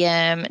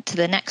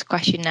the next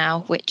question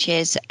now, which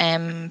is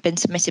been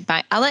submitted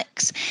by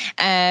Alex.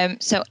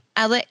 So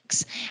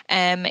Alex,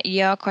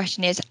 your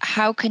question is: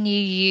 how can you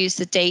use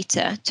the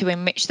data to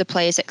enrich the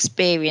player's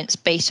experience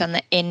based on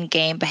the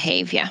in-game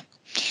behaviour?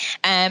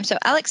 So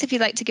Alex, if you'd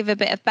like to give a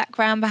bit of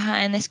background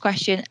behind this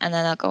question, and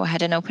then I'll go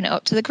ahead and open it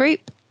up to the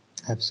group.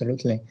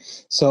 Absolutely.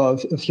 So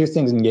a few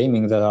things in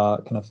gaming that are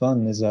kind of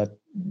fun is that,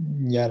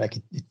 like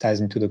it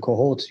ties into the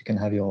cohorts. You can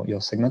have your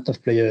segment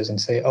of players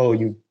and say, oh,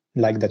 you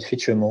like that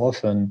feature more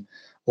often,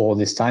 or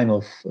this type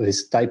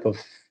of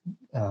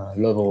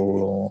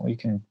level, or you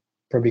can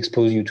probably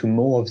expose you to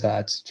more of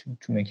that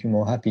to make you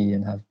more happy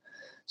and have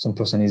some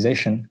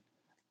personalization.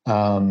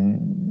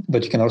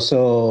 But you can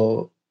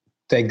also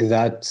take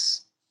that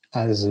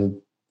as a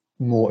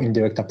more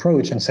indirect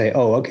approach and say,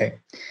 oh, okay,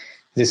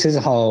 this is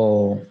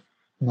how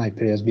my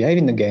players behave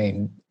in the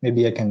game.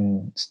 Maybe I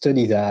can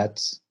study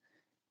that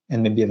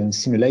and maybe even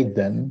simulate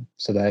them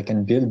so that I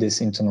can build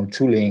this internal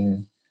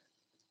tooling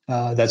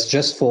that's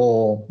just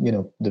for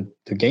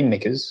the game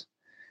makers.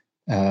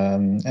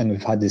 And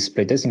we've had this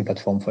playtesting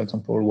platform, for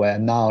example, where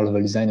now level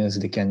designers,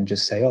 they can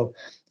just say, oh,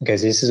 okay,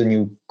 so this is a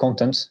new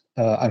content.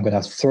 I'm going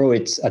to throw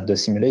it at the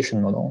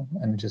simulation model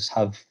and just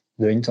have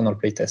the internal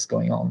playtest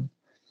going on.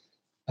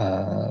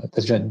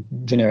 That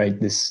generate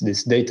this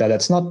data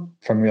that's not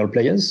from real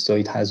players, so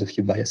it has a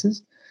few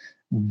biases,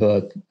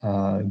 but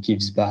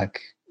gives back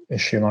a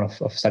sheer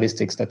amount of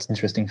statistics that's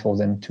interesting for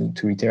them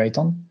to iterate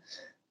on,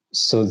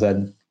 so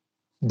that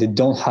they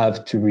don't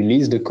have to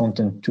release the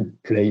content to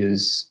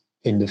players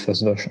in the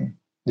first version.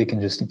 They can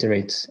just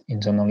iterate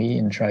internally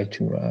and try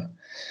to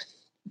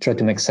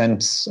make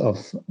sense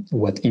of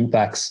what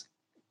impacts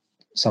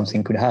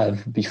something could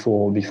have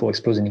before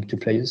exposing it to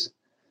players.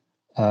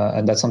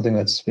 And that's something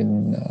that's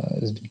been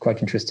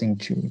quite interesting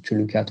to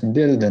look at and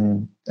build,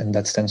 and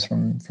that stems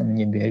from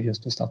in-game behaviors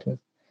to start with.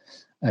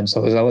 And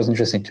so that was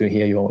interesting to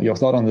hear your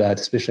thought on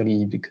that,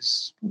 especially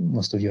because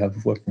most of you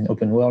have worked in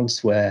open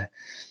worlds where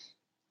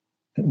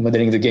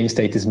modeling the game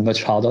state is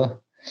much harder.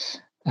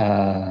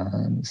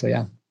 So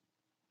yeah,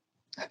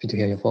 happy to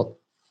hear your thought.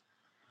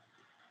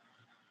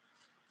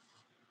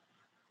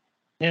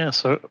 Yeah,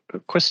 so a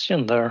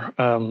question there.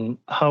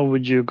 How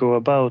would you go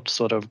about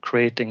sort of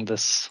creating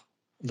this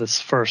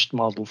first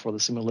model for the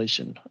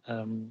simulation?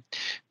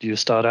 Do you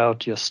start out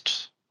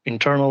just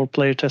internal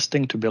player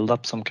testing to build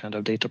up some kind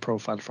of data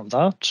profile from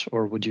that,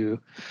 or would you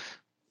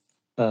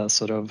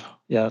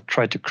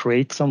try to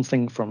create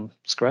something from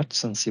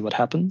scratch and see what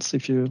happens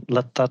if you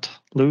let that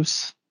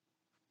loose?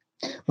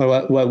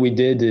 Well, what we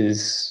did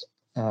is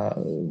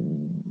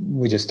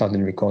we just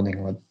started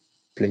recording what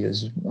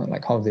players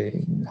like, how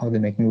they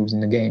make moves in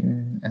the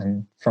game,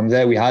 and from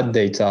there we had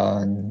data,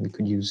 and we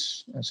could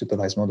use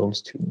supervised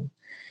models to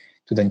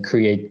then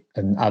create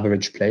an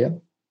average player,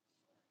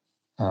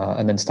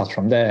 and then start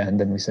from there. And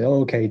then we say,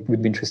 oh, okay, it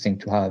would be interesting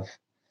to have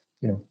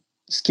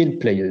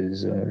skilled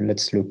players.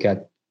 Let's look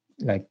at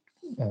like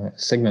a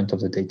segment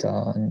of the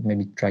data and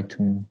maybe try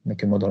to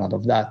make a model out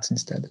of that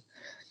instead.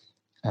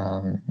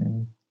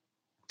 And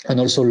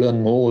also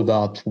learn more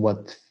about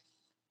what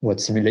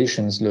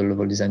simulations the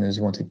level designers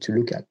wanted to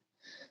look at.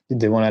 Did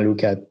they want to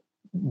look at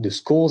the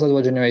scores that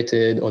were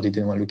generated, or did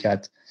they want to look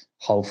at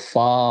how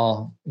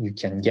far you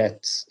can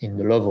get in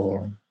the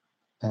level,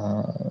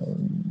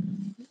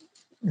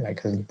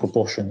 like as a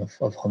proportion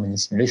of how many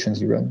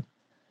simulations you run?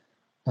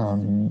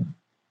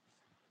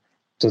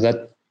 So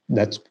that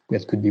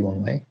could be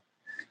one way.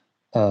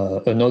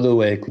 Another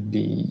way could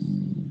be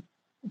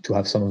to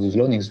have some of those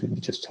learnings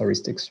with just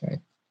heuristics,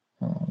 right?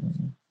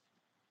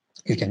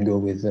 You can go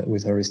with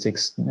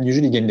heuristics.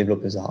 Usually game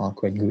developers are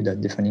quite good at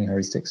defining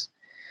heuristics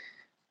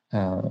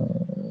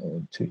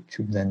to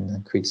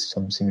then create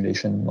some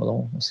simulation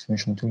model,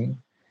 simulation tooling.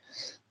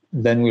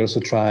 Then we also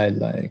tried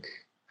like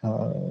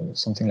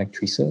something like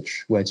tree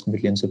search, where it's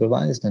completely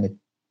unsupervised and it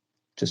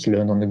just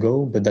learned on the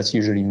go, but that's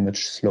usually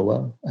much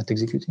slower at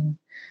executing,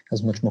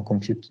 has much more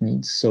compute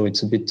needs. So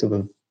it's a bit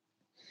of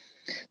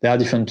there are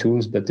different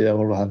tools, but they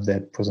all have their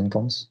pros and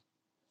cons.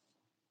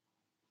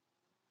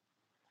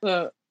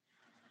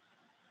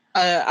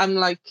 I'm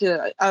like,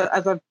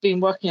 as I've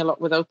been working a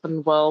lot with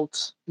open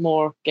world,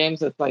 more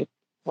games, it's like,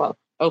 well,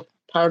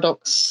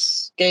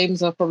 Paradox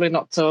games are probably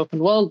not so open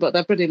world, but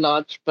they're pretty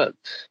large. But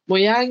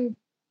Mojang,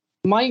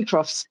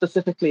 Minecraft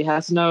specifically,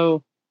 has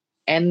no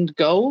end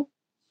goal.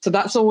 So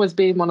that's always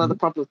been one of the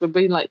problems. We've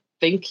been like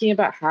thinking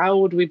about how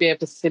would we be able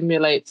to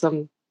simulate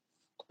some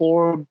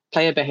core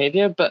player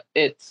behavior, but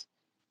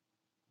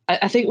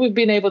I think we've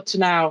been able to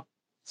now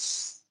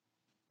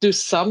do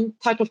some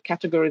type of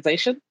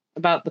categorization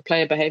about the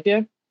player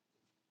behavior.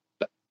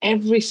 But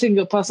every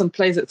single person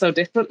plays it so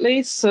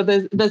differently. So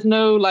there's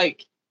no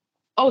like,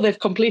 oh, they've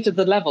completed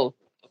the level.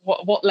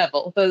 What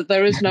level?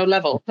 There is no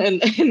level in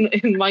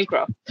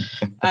Minecraft.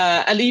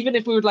 And even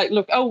if we would like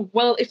look, oh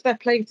well, if they're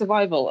playing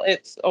survival,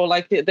 or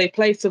like they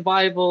play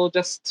survival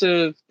just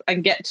to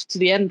and get to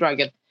the end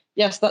dragon.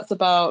 Yes, that's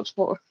about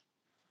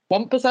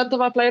 1%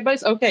 of our player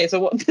base. Okay, so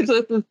what?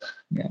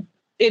 Yeah.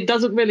 It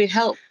doesn't really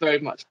help very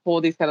much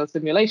for these kind of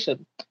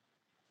simulations.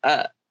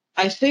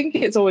 I think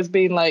it's always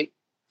been like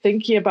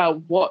thinking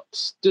about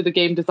what do the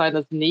game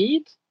designers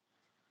need,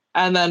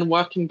 and then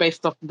working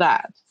based off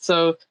that.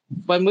 So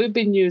when we've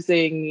been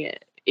using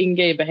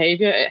in-game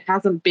behavior, it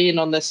hasn't been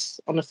on a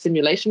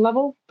simulation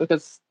level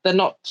because they're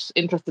not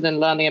interested in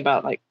learning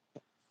about like.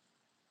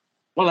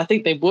 Well, I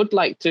think they would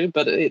like to,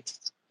 but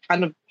it's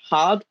kind of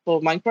hard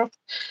for Minecraft.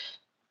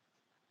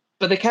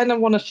 But they kind of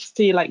want to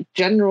see like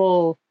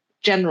general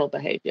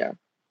behavior.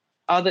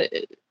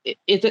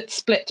 Is it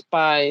split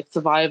by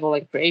survival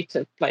and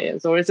creative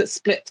players, or is it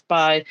split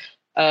by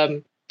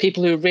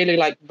people who really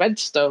like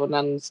Redstone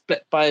and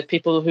split by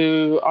people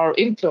who are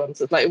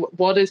influencers? Like,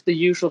 what is the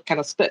usual kind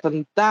of split?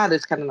 And that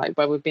is kind of like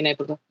where we've been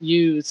able to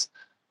use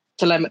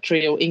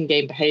telemetry or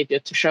in-game behavior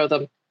to show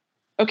them,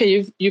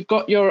 okay, you've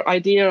got your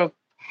idea of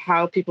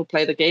how people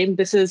play the game.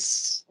 This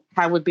is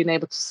how we've been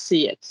able to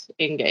see it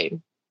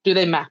in-game. Do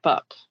they map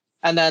up?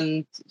 And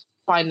then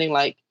finding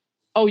like,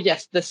 oh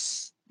yes,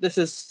 this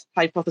is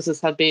hypothesis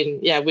had been,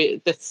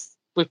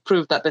 we've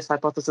proved that this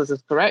hypothesis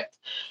is correct,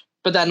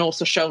 but then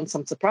also shown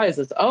some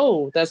surprises.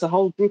 Oh, there's a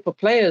whole group of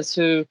players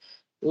who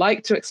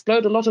like to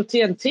explode a lot of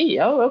TNT.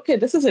 Oh, okay,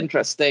 this is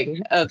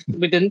interesting.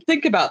 We didn't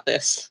think about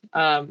this.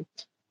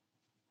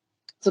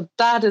 So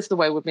that is the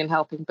way we've been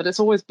helping, but it's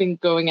always been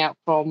going out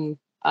from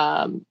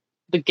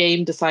the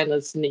game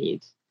designer's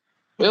need.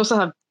 We also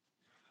have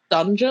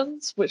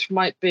dungeons, which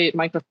might be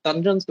Minecraft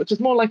Dungeons, which is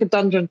more like a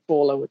dungeon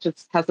crawler, which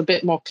has a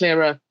bit more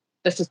clearer,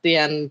 this is the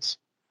end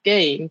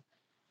game.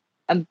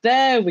 And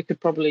there we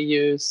could probably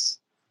use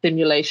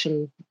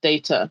simulation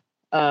data.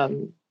 But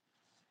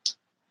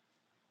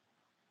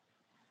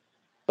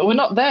we're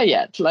not there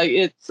yet.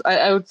 Like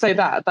I would say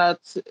that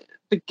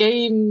the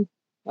game,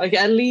 like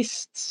at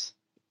least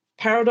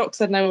Paradox,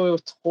 I know we were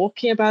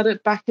talking about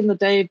it back in the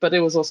day, but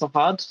it was also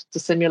hard to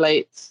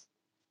simulate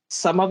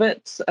some of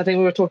it. I think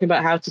we were talking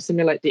about how to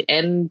simulate the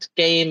end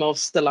game of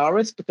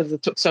Stellaris because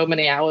it took so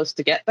many hours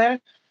to get there.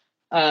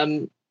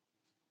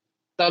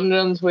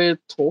 Dungeons, we're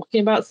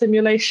talking about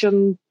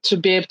simulation to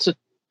be able to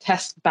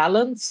test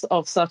balance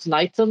of certain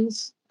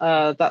items.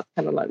 That's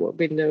kind of like what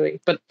we've been doing.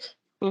 But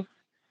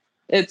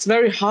it's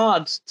very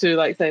hard to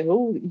like say,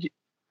 oh,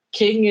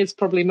 King is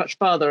probably much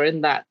farther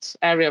in that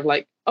area of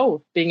like,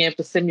 oh, being able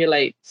to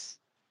simulate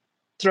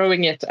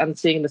throwing it and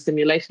seeing the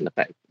simulation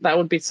effect. That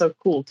would be so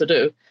cool to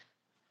do.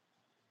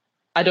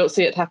 I don't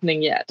see it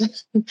happening yet.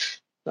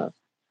 So.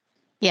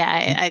 Yeah,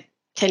 I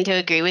tend to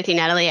agree with you,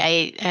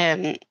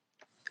 Natalie.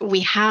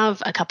 We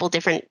have a couple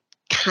different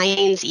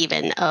kinds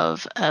even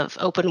of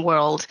open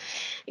world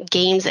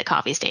games at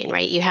Coffee Stain,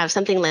 right? You have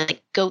something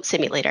like Goat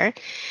Simulator,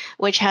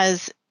 which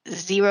has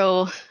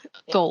zero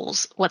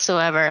goals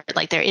whatsoever.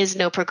 Like there is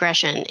no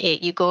progression.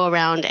 You go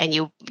around and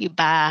you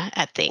bah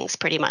at things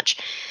pretty much.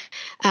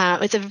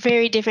 It's a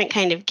very different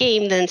kind of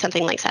game than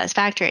something like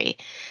Satisfactory,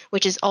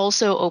 which is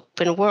also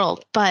open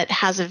world, but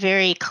has a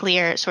very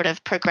clear sort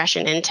of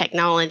progression in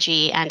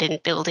technology and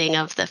in building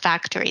of the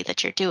factory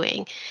that you're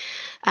doing.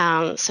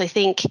 So I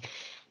think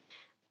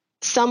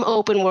some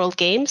open world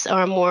games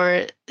are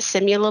more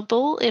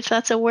simulable, if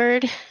that's a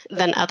word,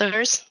 than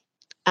others.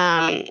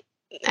 And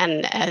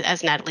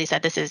as Natalie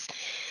said, this is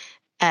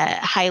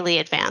highly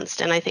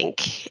advanced, and I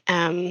think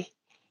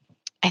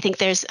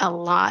there's a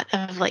lot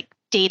of like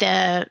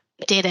data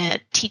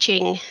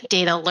teaching,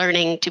 data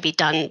learning to be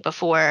done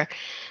before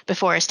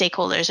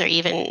stakeholders are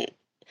even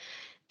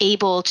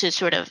able to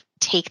sort of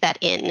take that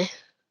in.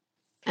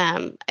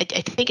 I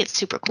think it's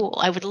super cool.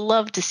 I would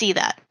love to see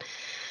that,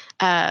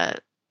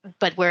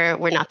 but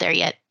we're not there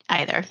yet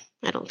either,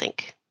 I don't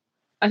think.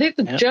 I think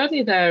the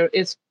journey there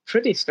is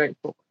pretty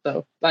straightforward,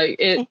 though. Like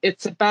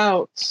it's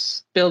about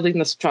building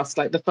this trust.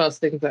 Like the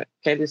first thing that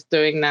Kaylee's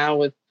doing now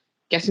with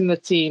getting the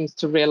teams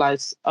to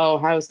realize, oh,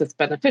 how is this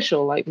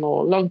beneficial, like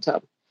more long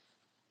term?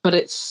 But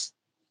it's,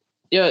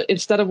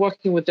 instead of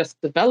working with just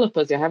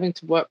developers, you're having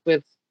to work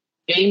with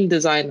game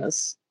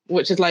designers,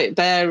 which is like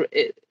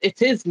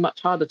it is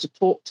much harder to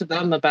talk to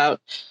them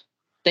about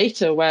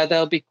data where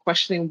they'll be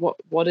questioning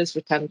what is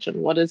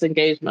retention, what is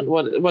engagement,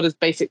 what is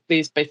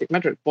these basic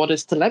metrics, what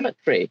is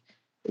telemetry,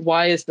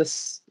 why is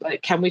this,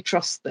 like, can we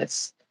trust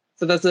this?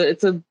 So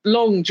it's a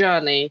long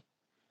journey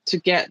to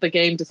get the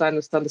game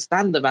designers to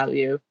understand the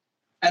value,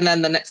 and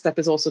then the next step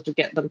is also to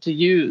get them to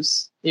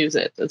use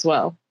it as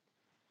well.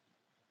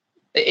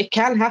 It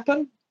can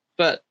happen,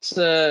 but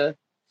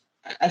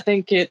I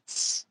think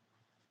it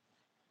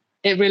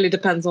really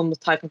depends on the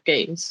type of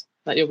games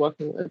that you're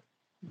working with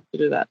to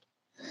do that.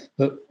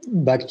 But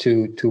back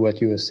to what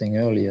you were saying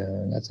earlier,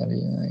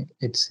 Natalie,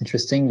 it's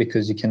interesting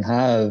because you can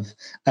have,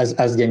 as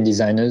game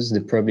designers, they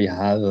probably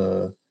have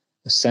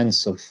a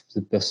sense of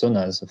the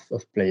personas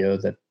of player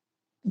that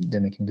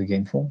they're making the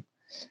game for.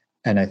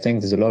 And I think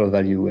there's a lot of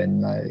value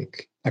in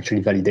like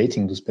actually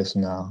validating those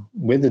persona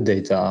with the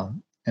data,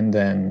 and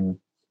then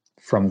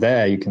from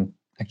there you can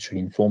actually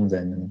inform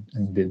them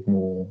and build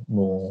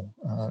more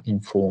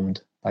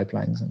informed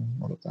pipelines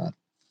and all of that.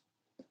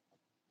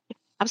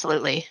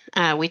 Absolutely.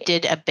 We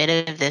did a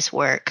bit of this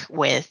work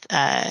with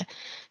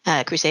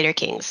Crusader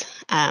Kings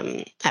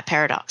at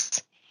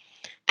Paradox.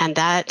 And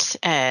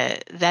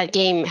that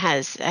game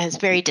has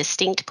very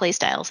distinct play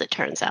styles, it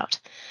turns out.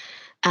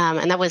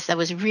 And that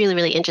was really,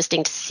 really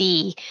interesting to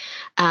see.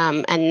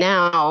 And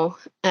now,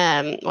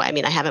 well, I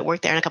mean, I haven't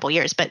worked there in a couple of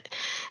years, but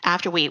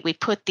after we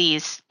put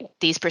these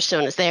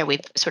personas there,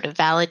 we've sort of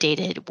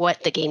validated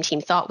what the game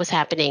team thought was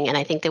happening. And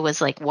I think there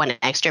was like one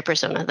extra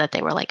persona that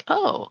they were like,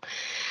 oh.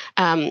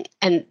 And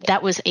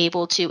that was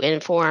able to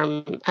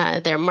inform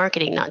their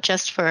marketing, not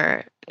just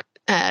for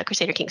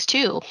Crusader Kings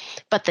 2,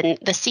 but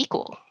the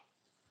sequel.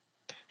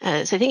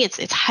 So I think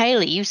it's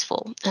highly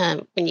useful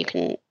when you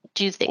can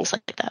do things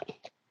like that.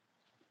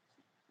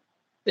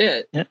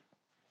 Yeah.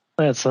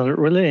 That's a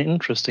really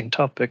interesting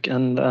topic,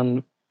 and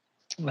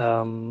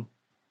I'm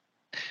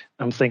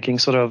thinking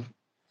sort of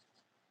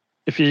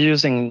if you're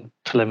using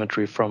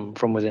telemetry from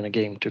within a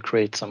game to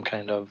create some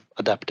kind of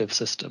adaptive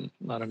system,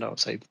 I don't know,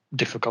 say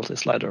difficulty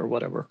slider or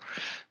whatever,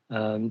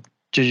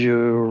 do you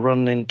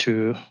run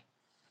into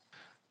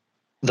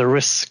the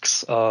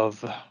risks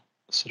of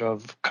sort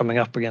of coming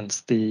up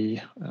against the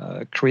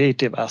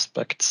creative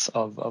aspects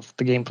of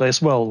the gameplay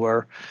as well,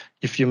 where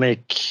if you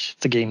make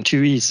the game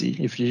too easy,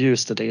 if you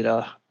use the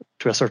data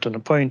to a certain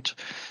point,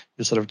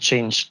 you sort of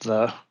change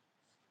the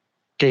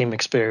game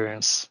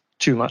experience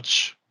too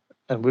much,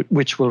 and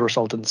which will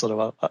result in sort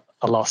of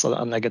a loss,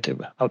 a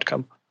negative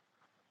outcome.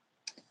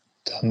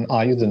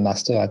 Are you the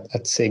master at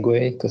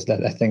segue? Because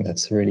I think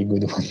that's a really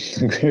good one.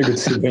 A very good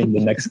segue in the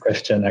next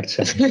question,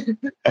 actually.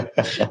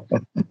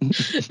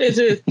 It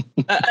is.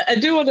 I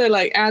do want to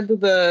like add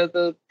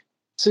the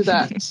to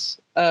that.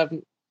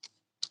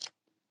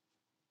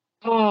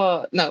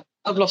 Oh no,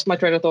 I've lost my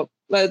train of thought.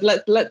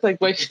 Let's like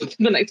wait to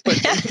the next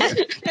question.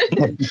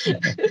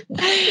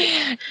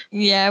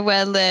 Yeah,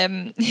 well,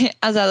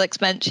 as Alex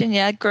mentioned,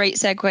 yeah, great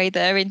segue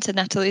there into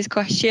Natalie's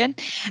question.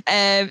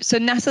 So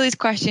Natalie's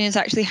question is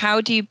actually,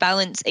 how do you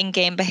balance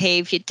in-game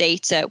behavior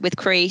data with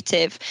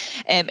creative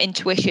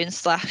intuition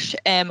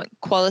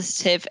 /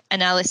 qualitative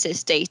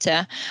analysis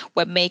data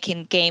when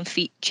making game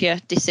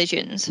feature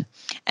decisions?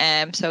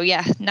 So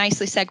yeah,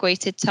 nicely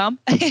segued, Tom.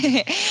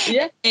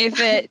 Yeah.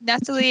 If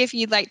Natalie, if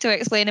you'd like to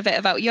explain a bit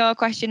about your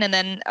question, and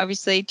then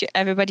obviously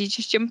everybody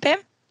just jump in.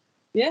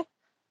 Yeah.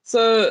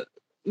 So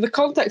the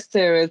context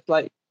here is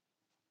like,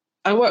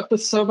 I work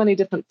with so many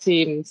different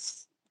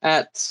teams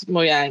at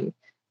Mojang,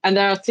 and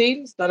there are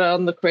teams that are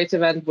on the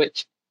creative end,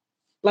 which,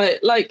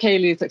 like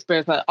Kaylee's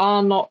experience, like,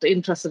 are not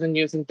interested in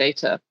using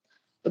data.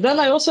 But then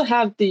I also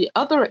have the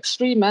other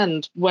extreme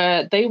end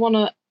where they want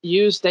to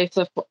use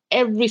data for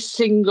every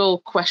single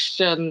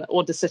question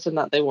or decision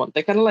that they want.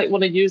 They kind of like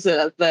want to use it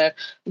as their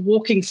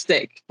walking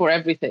stick for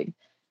everything.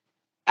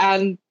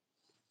 And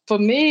for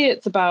me,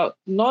 it's about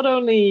not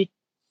only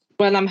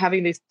when I'm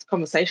having these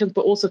conversations,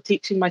 but also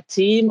teaching my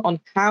team on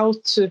how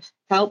to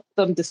help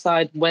them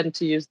decide when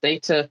to use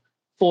data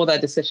for their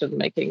decision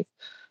making.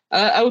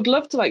 I would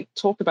love to like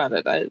talk about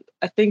it. I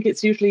think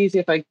it's usually easy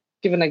if I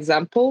give an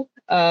example.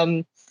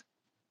 So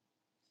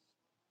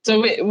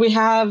we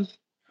have,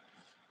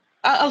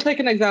 I'll take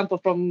an example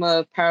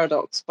from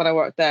Paradox when I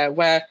worked there,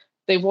 where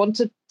they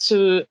wanted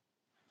to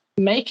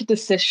make a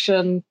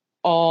decision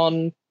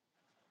on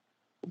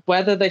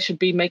whether they should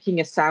be making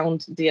a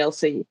sound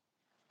DLC.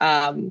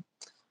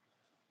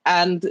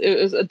 And it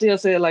was a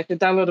DLC, like a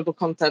downloadable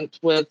content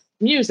with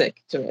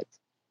music to it.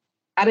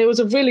 And it was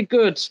a really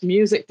good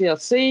music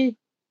DLC.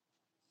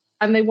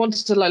 And they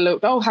wanted to like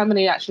look, how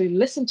many actually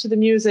listen to the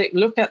music,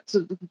 look at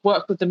to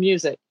work with the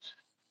music.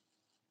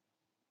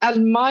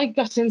 And my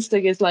gut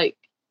instinct is like,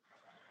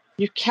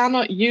 you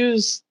cannot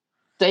use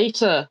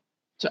data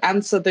to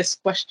answer this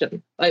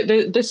question. Like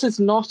this is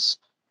not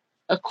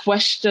a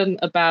question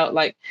about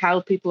like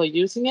how people are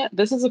using it.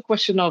 This is a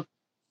question of,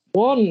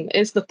 one,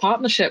 is the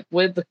partnership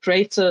with the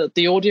creator,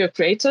 the audio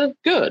creator,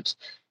 good?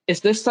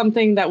 Is this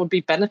something that would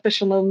be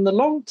beneficial in the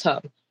long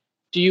term?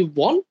 Do you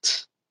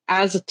want,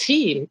 as a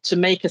team, to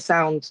make a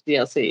sound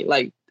DLC?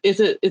 Like,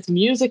 is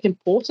music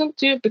important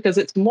to you? Because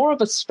it's more of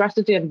a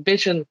strategy and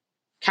vision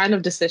kind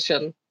of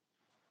decision,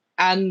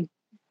 and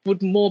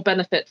would more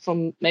benefit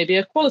from maybe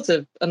a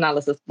qualitative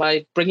analysis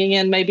by bringing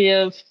in maybe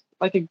a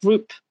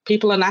group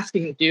people and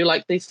asking, do you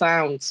like these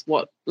sounds?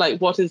 What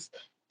is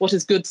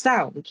good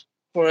sound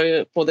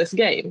for this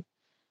game?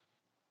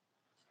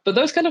 But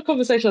those kind of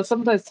conversations are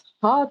sometimes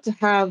hard to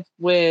have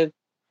with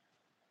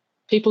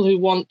people who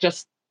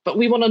but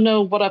we want to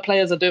know what our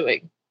players are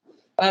doing.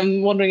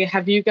 I'm wondering,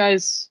 have you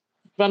guys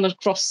run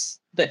across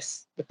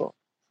this before?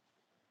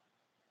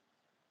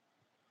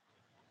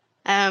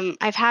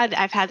 I've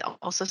had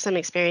also some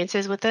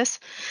experiences with this.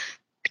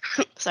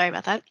 Sorry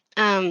about that.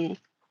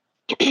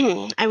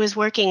 I was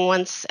working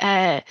once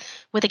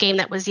with a game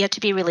that was yet to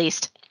be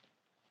released,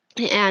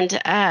 and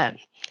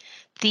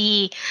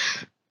the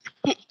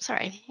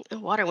sorry, the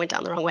water went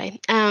down the wrong way.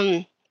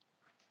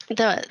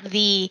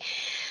 The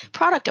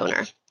product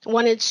owner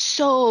wanted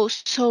so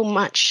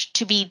much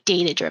to be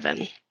data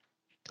driven,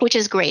 which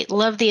is great.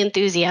 Love the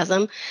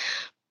enthusiasm,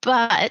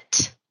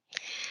 but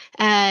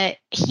what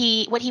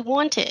he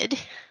wanted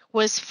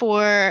was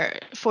for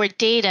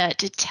data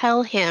to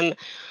tell him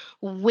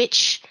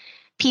which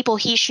people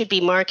he should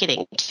be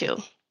marketing to.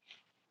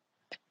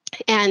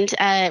 And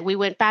we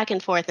went back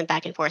and forth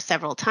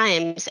several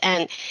times.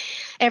 And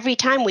every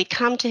time we'd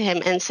come to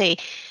him and say,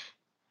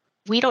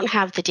 we don't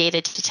have the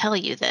data to tell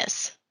you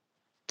this.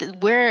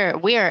 We're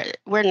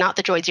not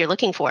the droids you're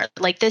looking for.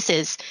 Like, this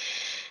is,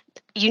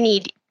 you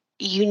need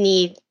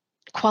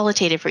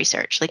qualitative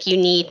research. Like, you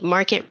need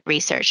market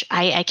research.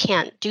 I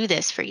can't do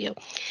this for you.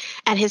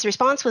 And his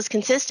response was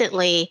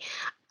consistently,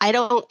 I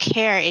don't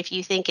care if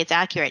you think it's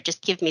accurate,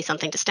 just give me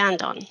something to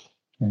stand on.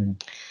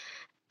 Mm.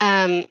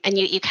 And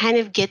you kind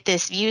of get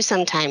this view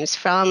sometimes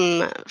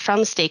from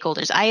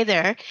stakeholders.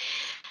 Either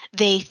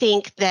they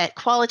think that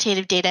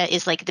qualitative data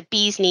is like the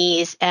bee's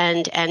knees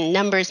and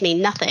numbers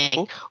mean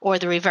nothing, or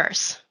the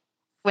reverse,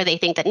 where they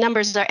think that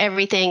numbers are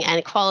everything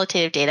and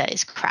qualitative data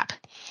is crap.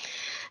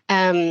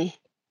 And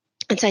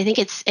so I think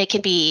it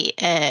can be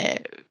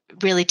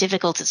really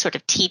difficult to sort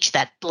of teach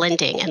that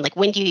blending, and like,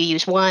 when do you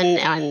use one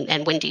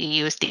and when do you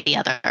use the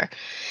other.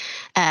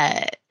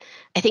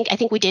 I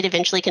think we did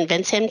eventually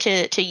convince him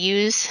to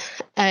use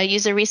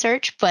user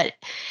research, but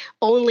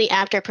only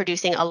after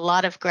producing a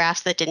lot of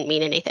graphs that didn't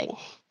mean anything.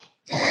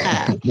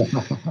 Yeah.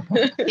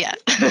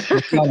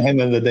 On him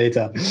and the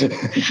data.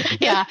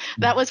 Yeah,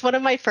 that was one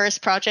of my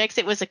first projects.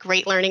 It was a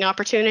great learning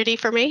opportunity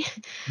for me.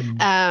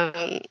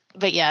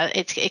 But yeah,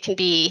 it can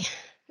be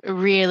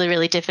really,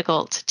 really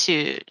difficult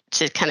to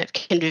kind of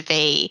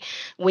convey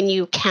when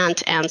you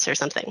can't answer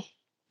something.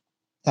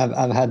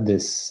 I've had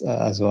this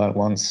as well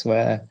once,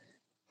 where,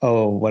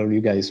 oh, well,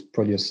 you guys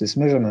produce this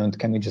measurement,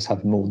 can we just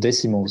have more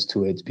decimals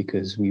to it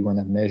because we want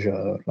to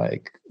measure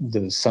like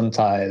the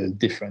centile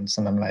difference?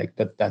 And I'm like,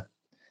 but that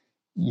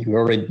you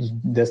already,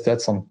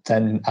 that's on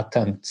 10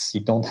 attempts. You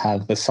don't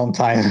have the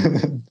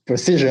centile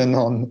precision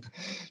on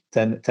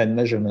 10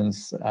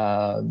 measurements.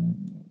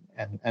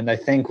 And I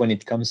think when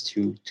it comes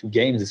to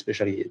games,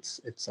 especially,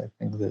 it's I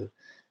think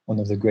one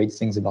of the great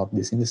things about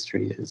this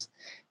industry is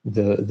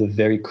the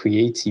very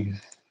creative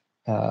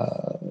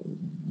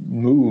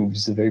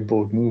moves, the very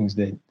bold moves.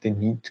 They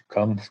need to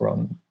come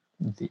from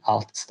the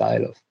art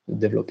style of the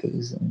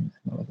developers and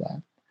all of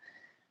that.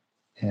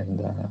 And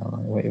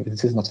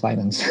this is not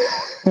finance.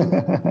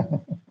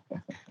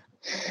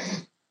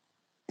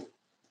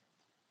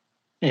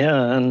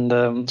 Yeah,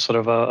 and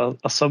sort of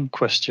a sub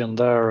question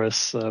there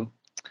is,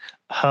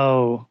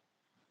 how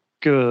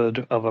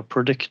good of a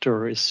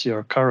predictor is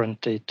your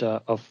current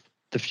data of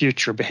the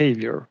future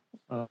behavior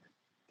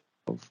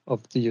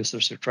of the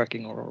users you're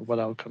tracking, or what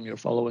outcome you're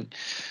following?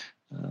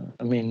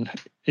 I mean,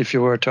 if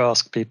you were to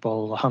ask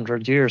people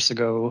 100 years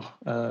ago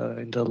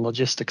in the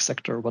logistics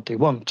sector what they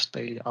want,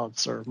 they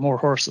answer more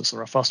horses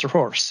or a faster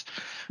horse.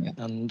 Yeah.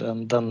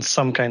 And then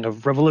some kind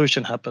of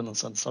revolution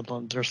happens and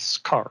suddenly there's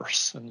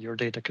cars, and your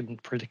data can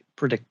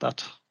predict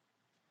that.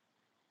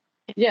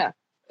 Yeah,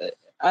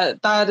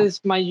 that is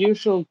my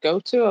usual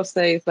go-to. I'll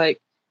say, it's like,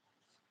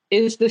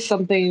 is this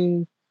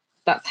something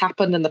that's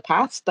happened in the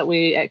past that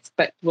we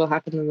expect will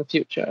happen in the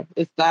future?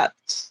 Is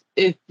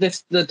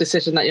this the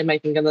decision that you're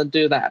making going to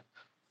do that?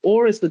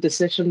 Or is the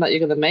decision that you're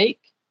going to make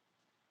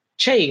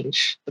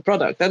change the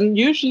product? And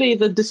usually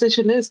the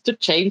decision is to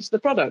change the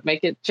product,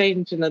 make it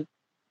change in a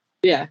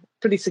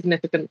pretty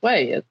significant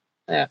way.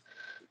 Yeah.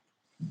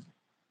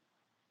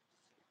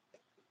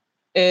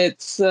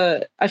 It's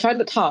I find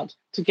it hard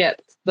to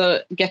get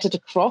it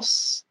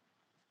across,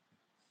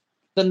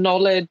 the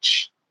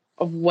knowledge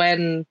of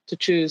when to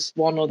choose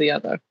one or the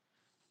other.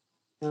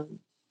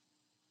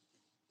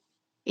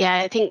 Yeah,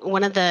 I think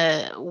one of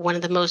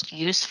the most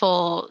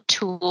useful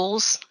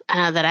tools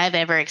that I've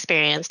ever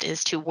experienced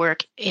is to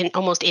work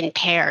almost in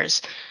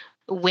pairs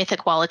with a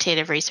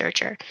qualitative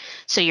researcher.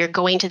 So you're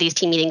going to these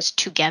team meetings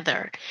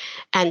together,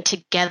 and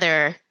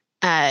together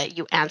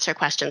you answer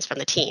questions from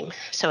the team.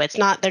 So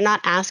they're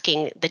not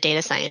asking the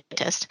data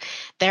scientist,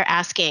 they're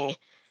asking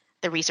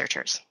the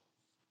researchers.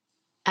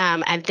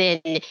 And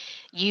then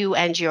you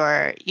and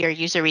your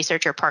user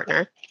researcher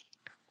partner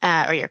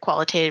or your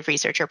qualitative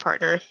researcher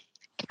partner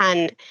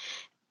can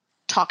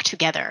talk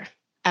together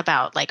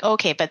about, like,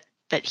 okay, but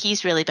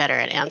he's really better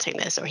at answering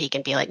this, or he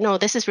can be like, no,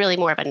 this is really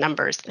more of a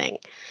numbers thing.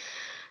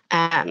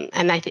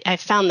 And I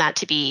found that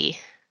to be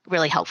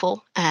really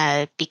helpful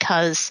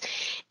because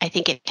I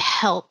think it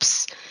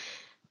helps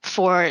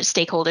for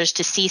stakeholders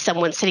to see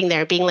someone sitting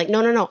there being like,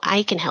 no,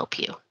 I can help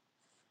you,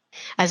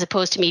 as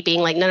opposed to me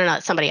being like, no,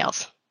 it's somebody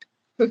else.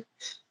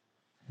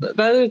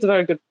 That is a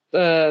very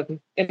good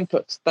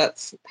input.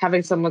 That's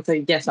having someone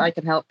say, yes, I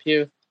can help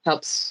you,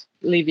 helps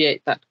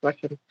alleviate that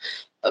question.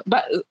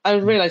 But I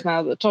realize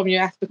now that, Tom, you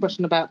asked the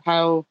question about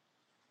how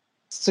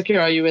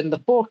secure are you in the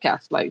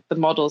forecast, like the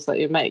models that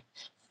you make?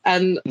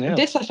 And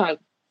this I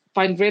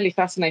find really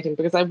fascinating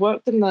because I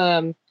worked in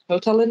the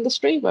hotel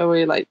industry where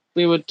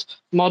we would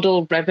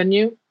model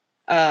revenue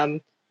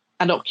and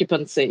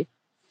occupancy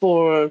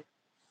for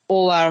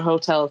all our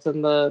hotels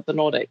in the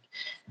Nordic.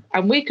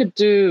 And we could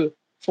do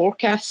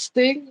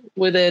forecasting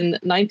within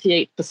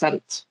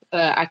 98%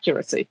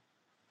 accuracy.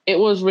 It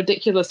was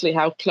ridiculously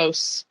how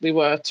close we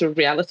were to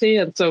reality.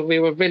 And so we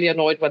were really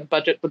annoyed when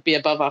budget would be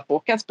above our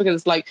forecast, because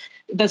it's like,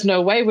 there's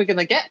no way we're going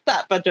to get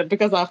that budget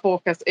because our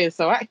forecast is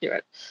so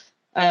accurate.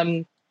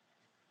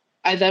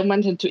 I then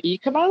went into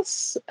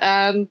e-commerce,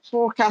 and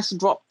forecast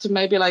dropped to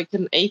maybe like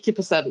an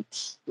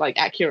 80% like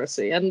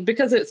accuracy. And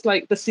because it's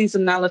like the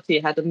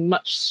seasonality had a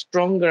much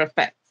stronger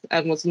effect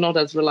and was not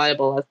as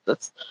reliable as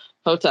this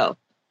hotel.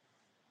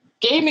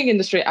 Gaming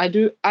industry, I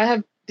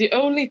have the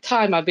only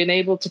time I've been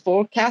able to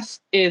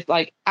forecast is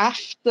like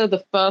after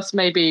the first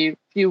maybe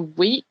few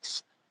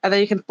weeks, and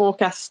then you can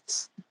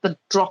forecast the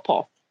drop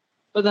off.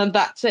 But then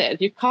that's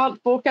it. You can't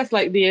forecast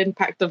like the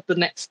impact of the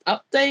next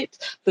update,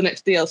 the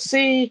next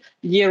DLC,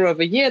 year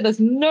over year. There's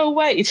no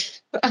way.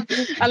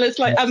 And it's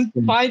like, I'm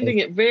finding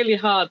it really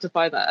hard to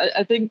find that.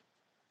 I think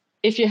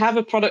if you have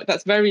a product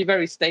that's very,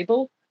 very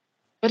stable,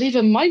 but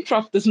even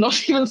Minecraft is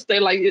not even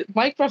stable. Like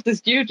Minecraft is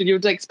huge, and you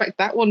would expect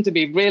that one to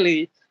be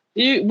really,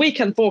 we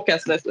can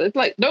forecast this. It's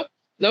like, nope,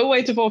 no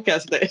way to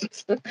forecast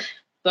it.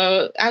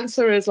 So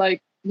answer is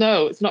like,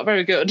 no, it's not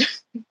very good.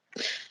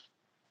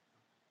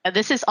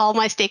 This is all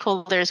my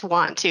stakeholders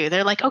want too.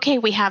 They're like, okay,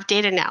 we have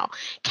data now.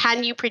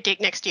 Can you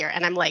predict next year?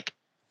 And I'm like,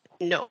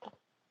 no.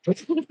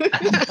 Because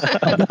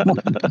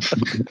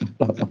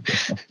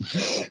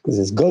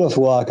there's God of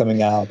War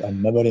coming out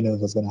and nobody knows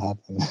what's going to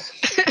happen.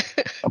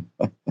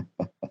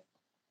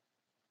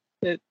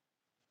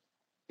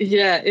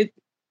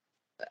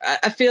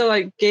 I feel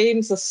like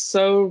games are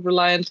so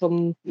reliant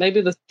on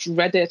maybe the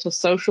Reddit or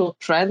social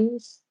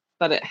trends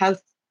that it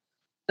has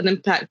an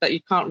impact that you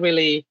can't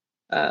really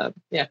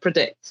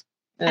predict.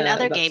 And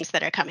other games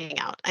that are coming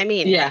out. I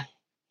mean,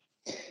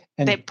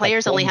 and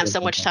players only have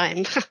so much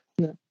time.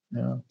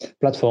 Yeah.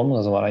 Platforms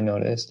as well, I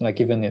noticed. Like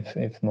even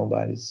if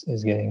mobile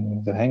is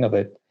getting the hang of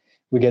it,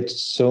 we get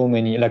so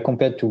many, like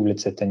compared to,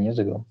 let's say, 10 years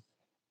ago,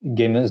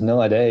 gamers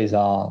nowadays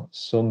are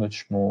so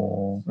much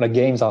more, like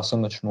games are so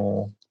much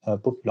more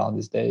popular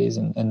these days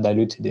and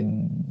diluted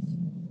in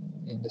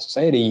the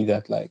society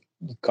that like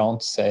you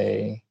can't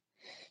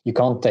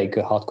take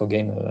a hardcore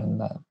gamer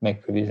and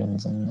make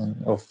provisions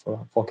and of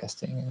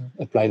forecasting and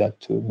apply that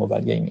to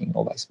mobile gaming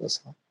or vice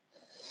versa.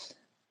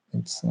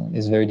 It's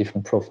very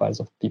different profiles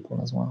of people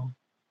as well.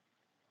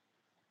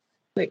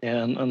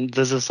 And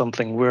this is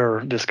something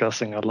we're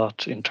discussing a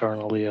lot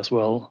internally as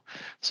well.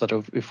 Sort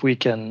of, if we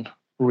can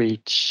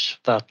reach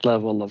that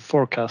level of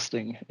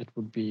forecasting, it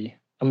would be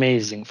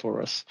amazing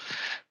for us.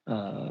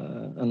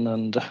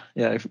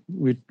 If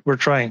we're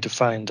trying to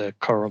find the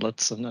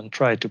correlates and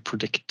try to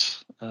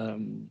predict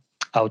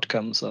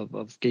outcomes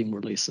of game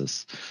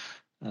releases.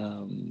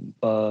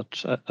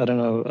 But I don't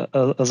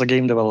know, as a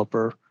game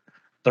developer,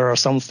 there are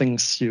some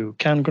things you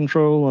can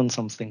control and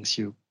some things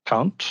you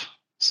can't.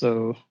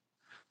 So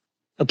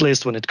at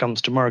least when it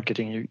comes to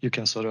marketing, you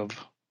can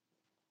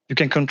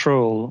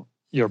control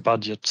your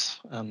budget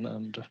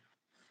and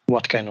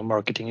what kind of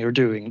marketing you're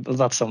doing.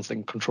 That's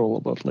something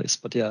controllable at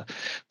least. But yeah,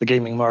 the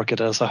gaming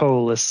market as a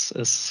whole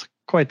is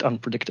quite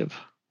unpredictable.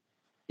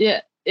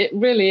 Yeah, it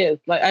really is.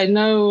 Like I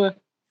know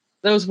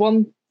there was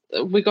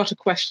we got a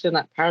question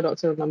at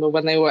Paradox, I remember,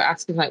 when they were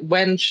asking like,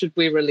 when should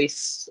we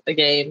release a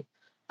game?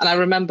 And I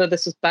remember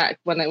this was back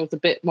when it was a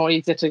bit more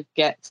easier to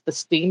get the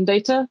Steam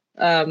data.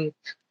 And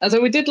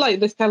so we did like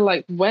this kind of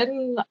like,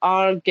 when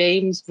are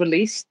games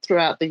released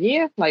throughout the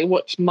year? Like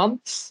which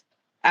months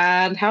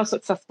and how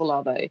successful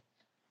are they?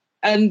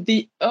 And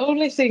the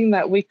only thing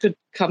that we could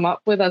come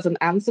up with as an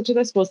answer to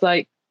this was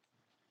like,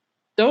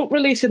 don't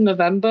release in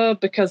November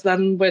because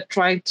then we're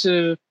trying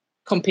to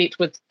compete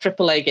with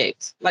AAA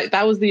games. Like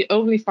that was the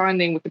only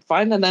finding we could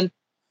find. And then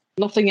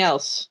nothing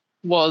else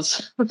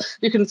was,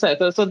 you can say.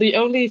 So the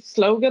only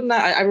slogan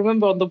that I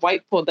remember on the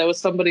whiteboard, there was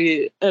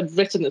somebody had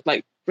written it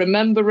like,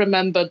 remember,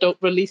 don't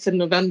release in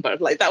November.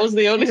 Like that was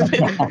the only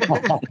thing.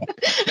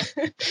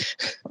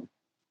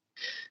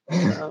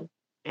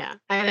 Yeah,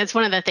 and it's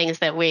one of the things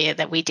that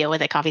we deal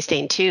with at Coffee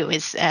Stain too,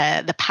 is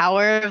the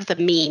power of the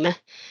meme,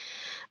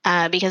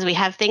 because we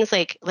have things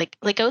like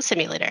Ghost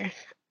Simulator,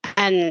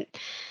 and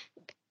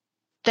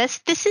this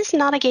is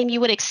not a game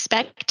you would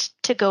expect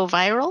to go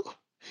viral,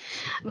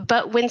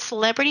 but when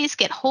celebrities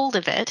get hold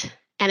of it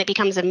and it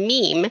becomes a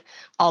meme,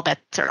 all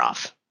bets are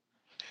off.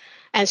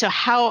 And so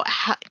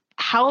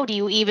how do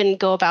you even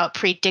go about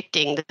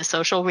predicting the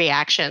social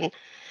reaction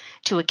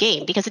to a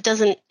game, because it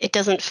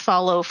doesn't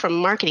follow from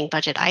marketing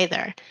budget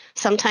either.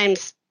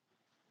 Sometimes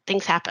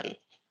things happen.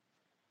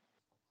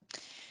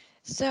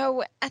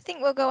 So I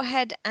think we'll go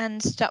ahead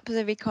and stop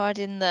the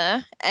recording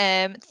there.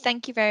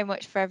 Thank you very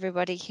much for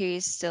everybody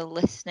who's still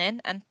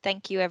listening, and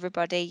thank you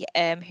everybody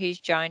who's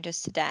joined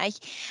us today.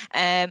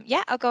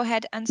 I'll go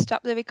ahead and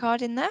stop the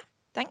recording there.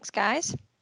 Thanks, guys.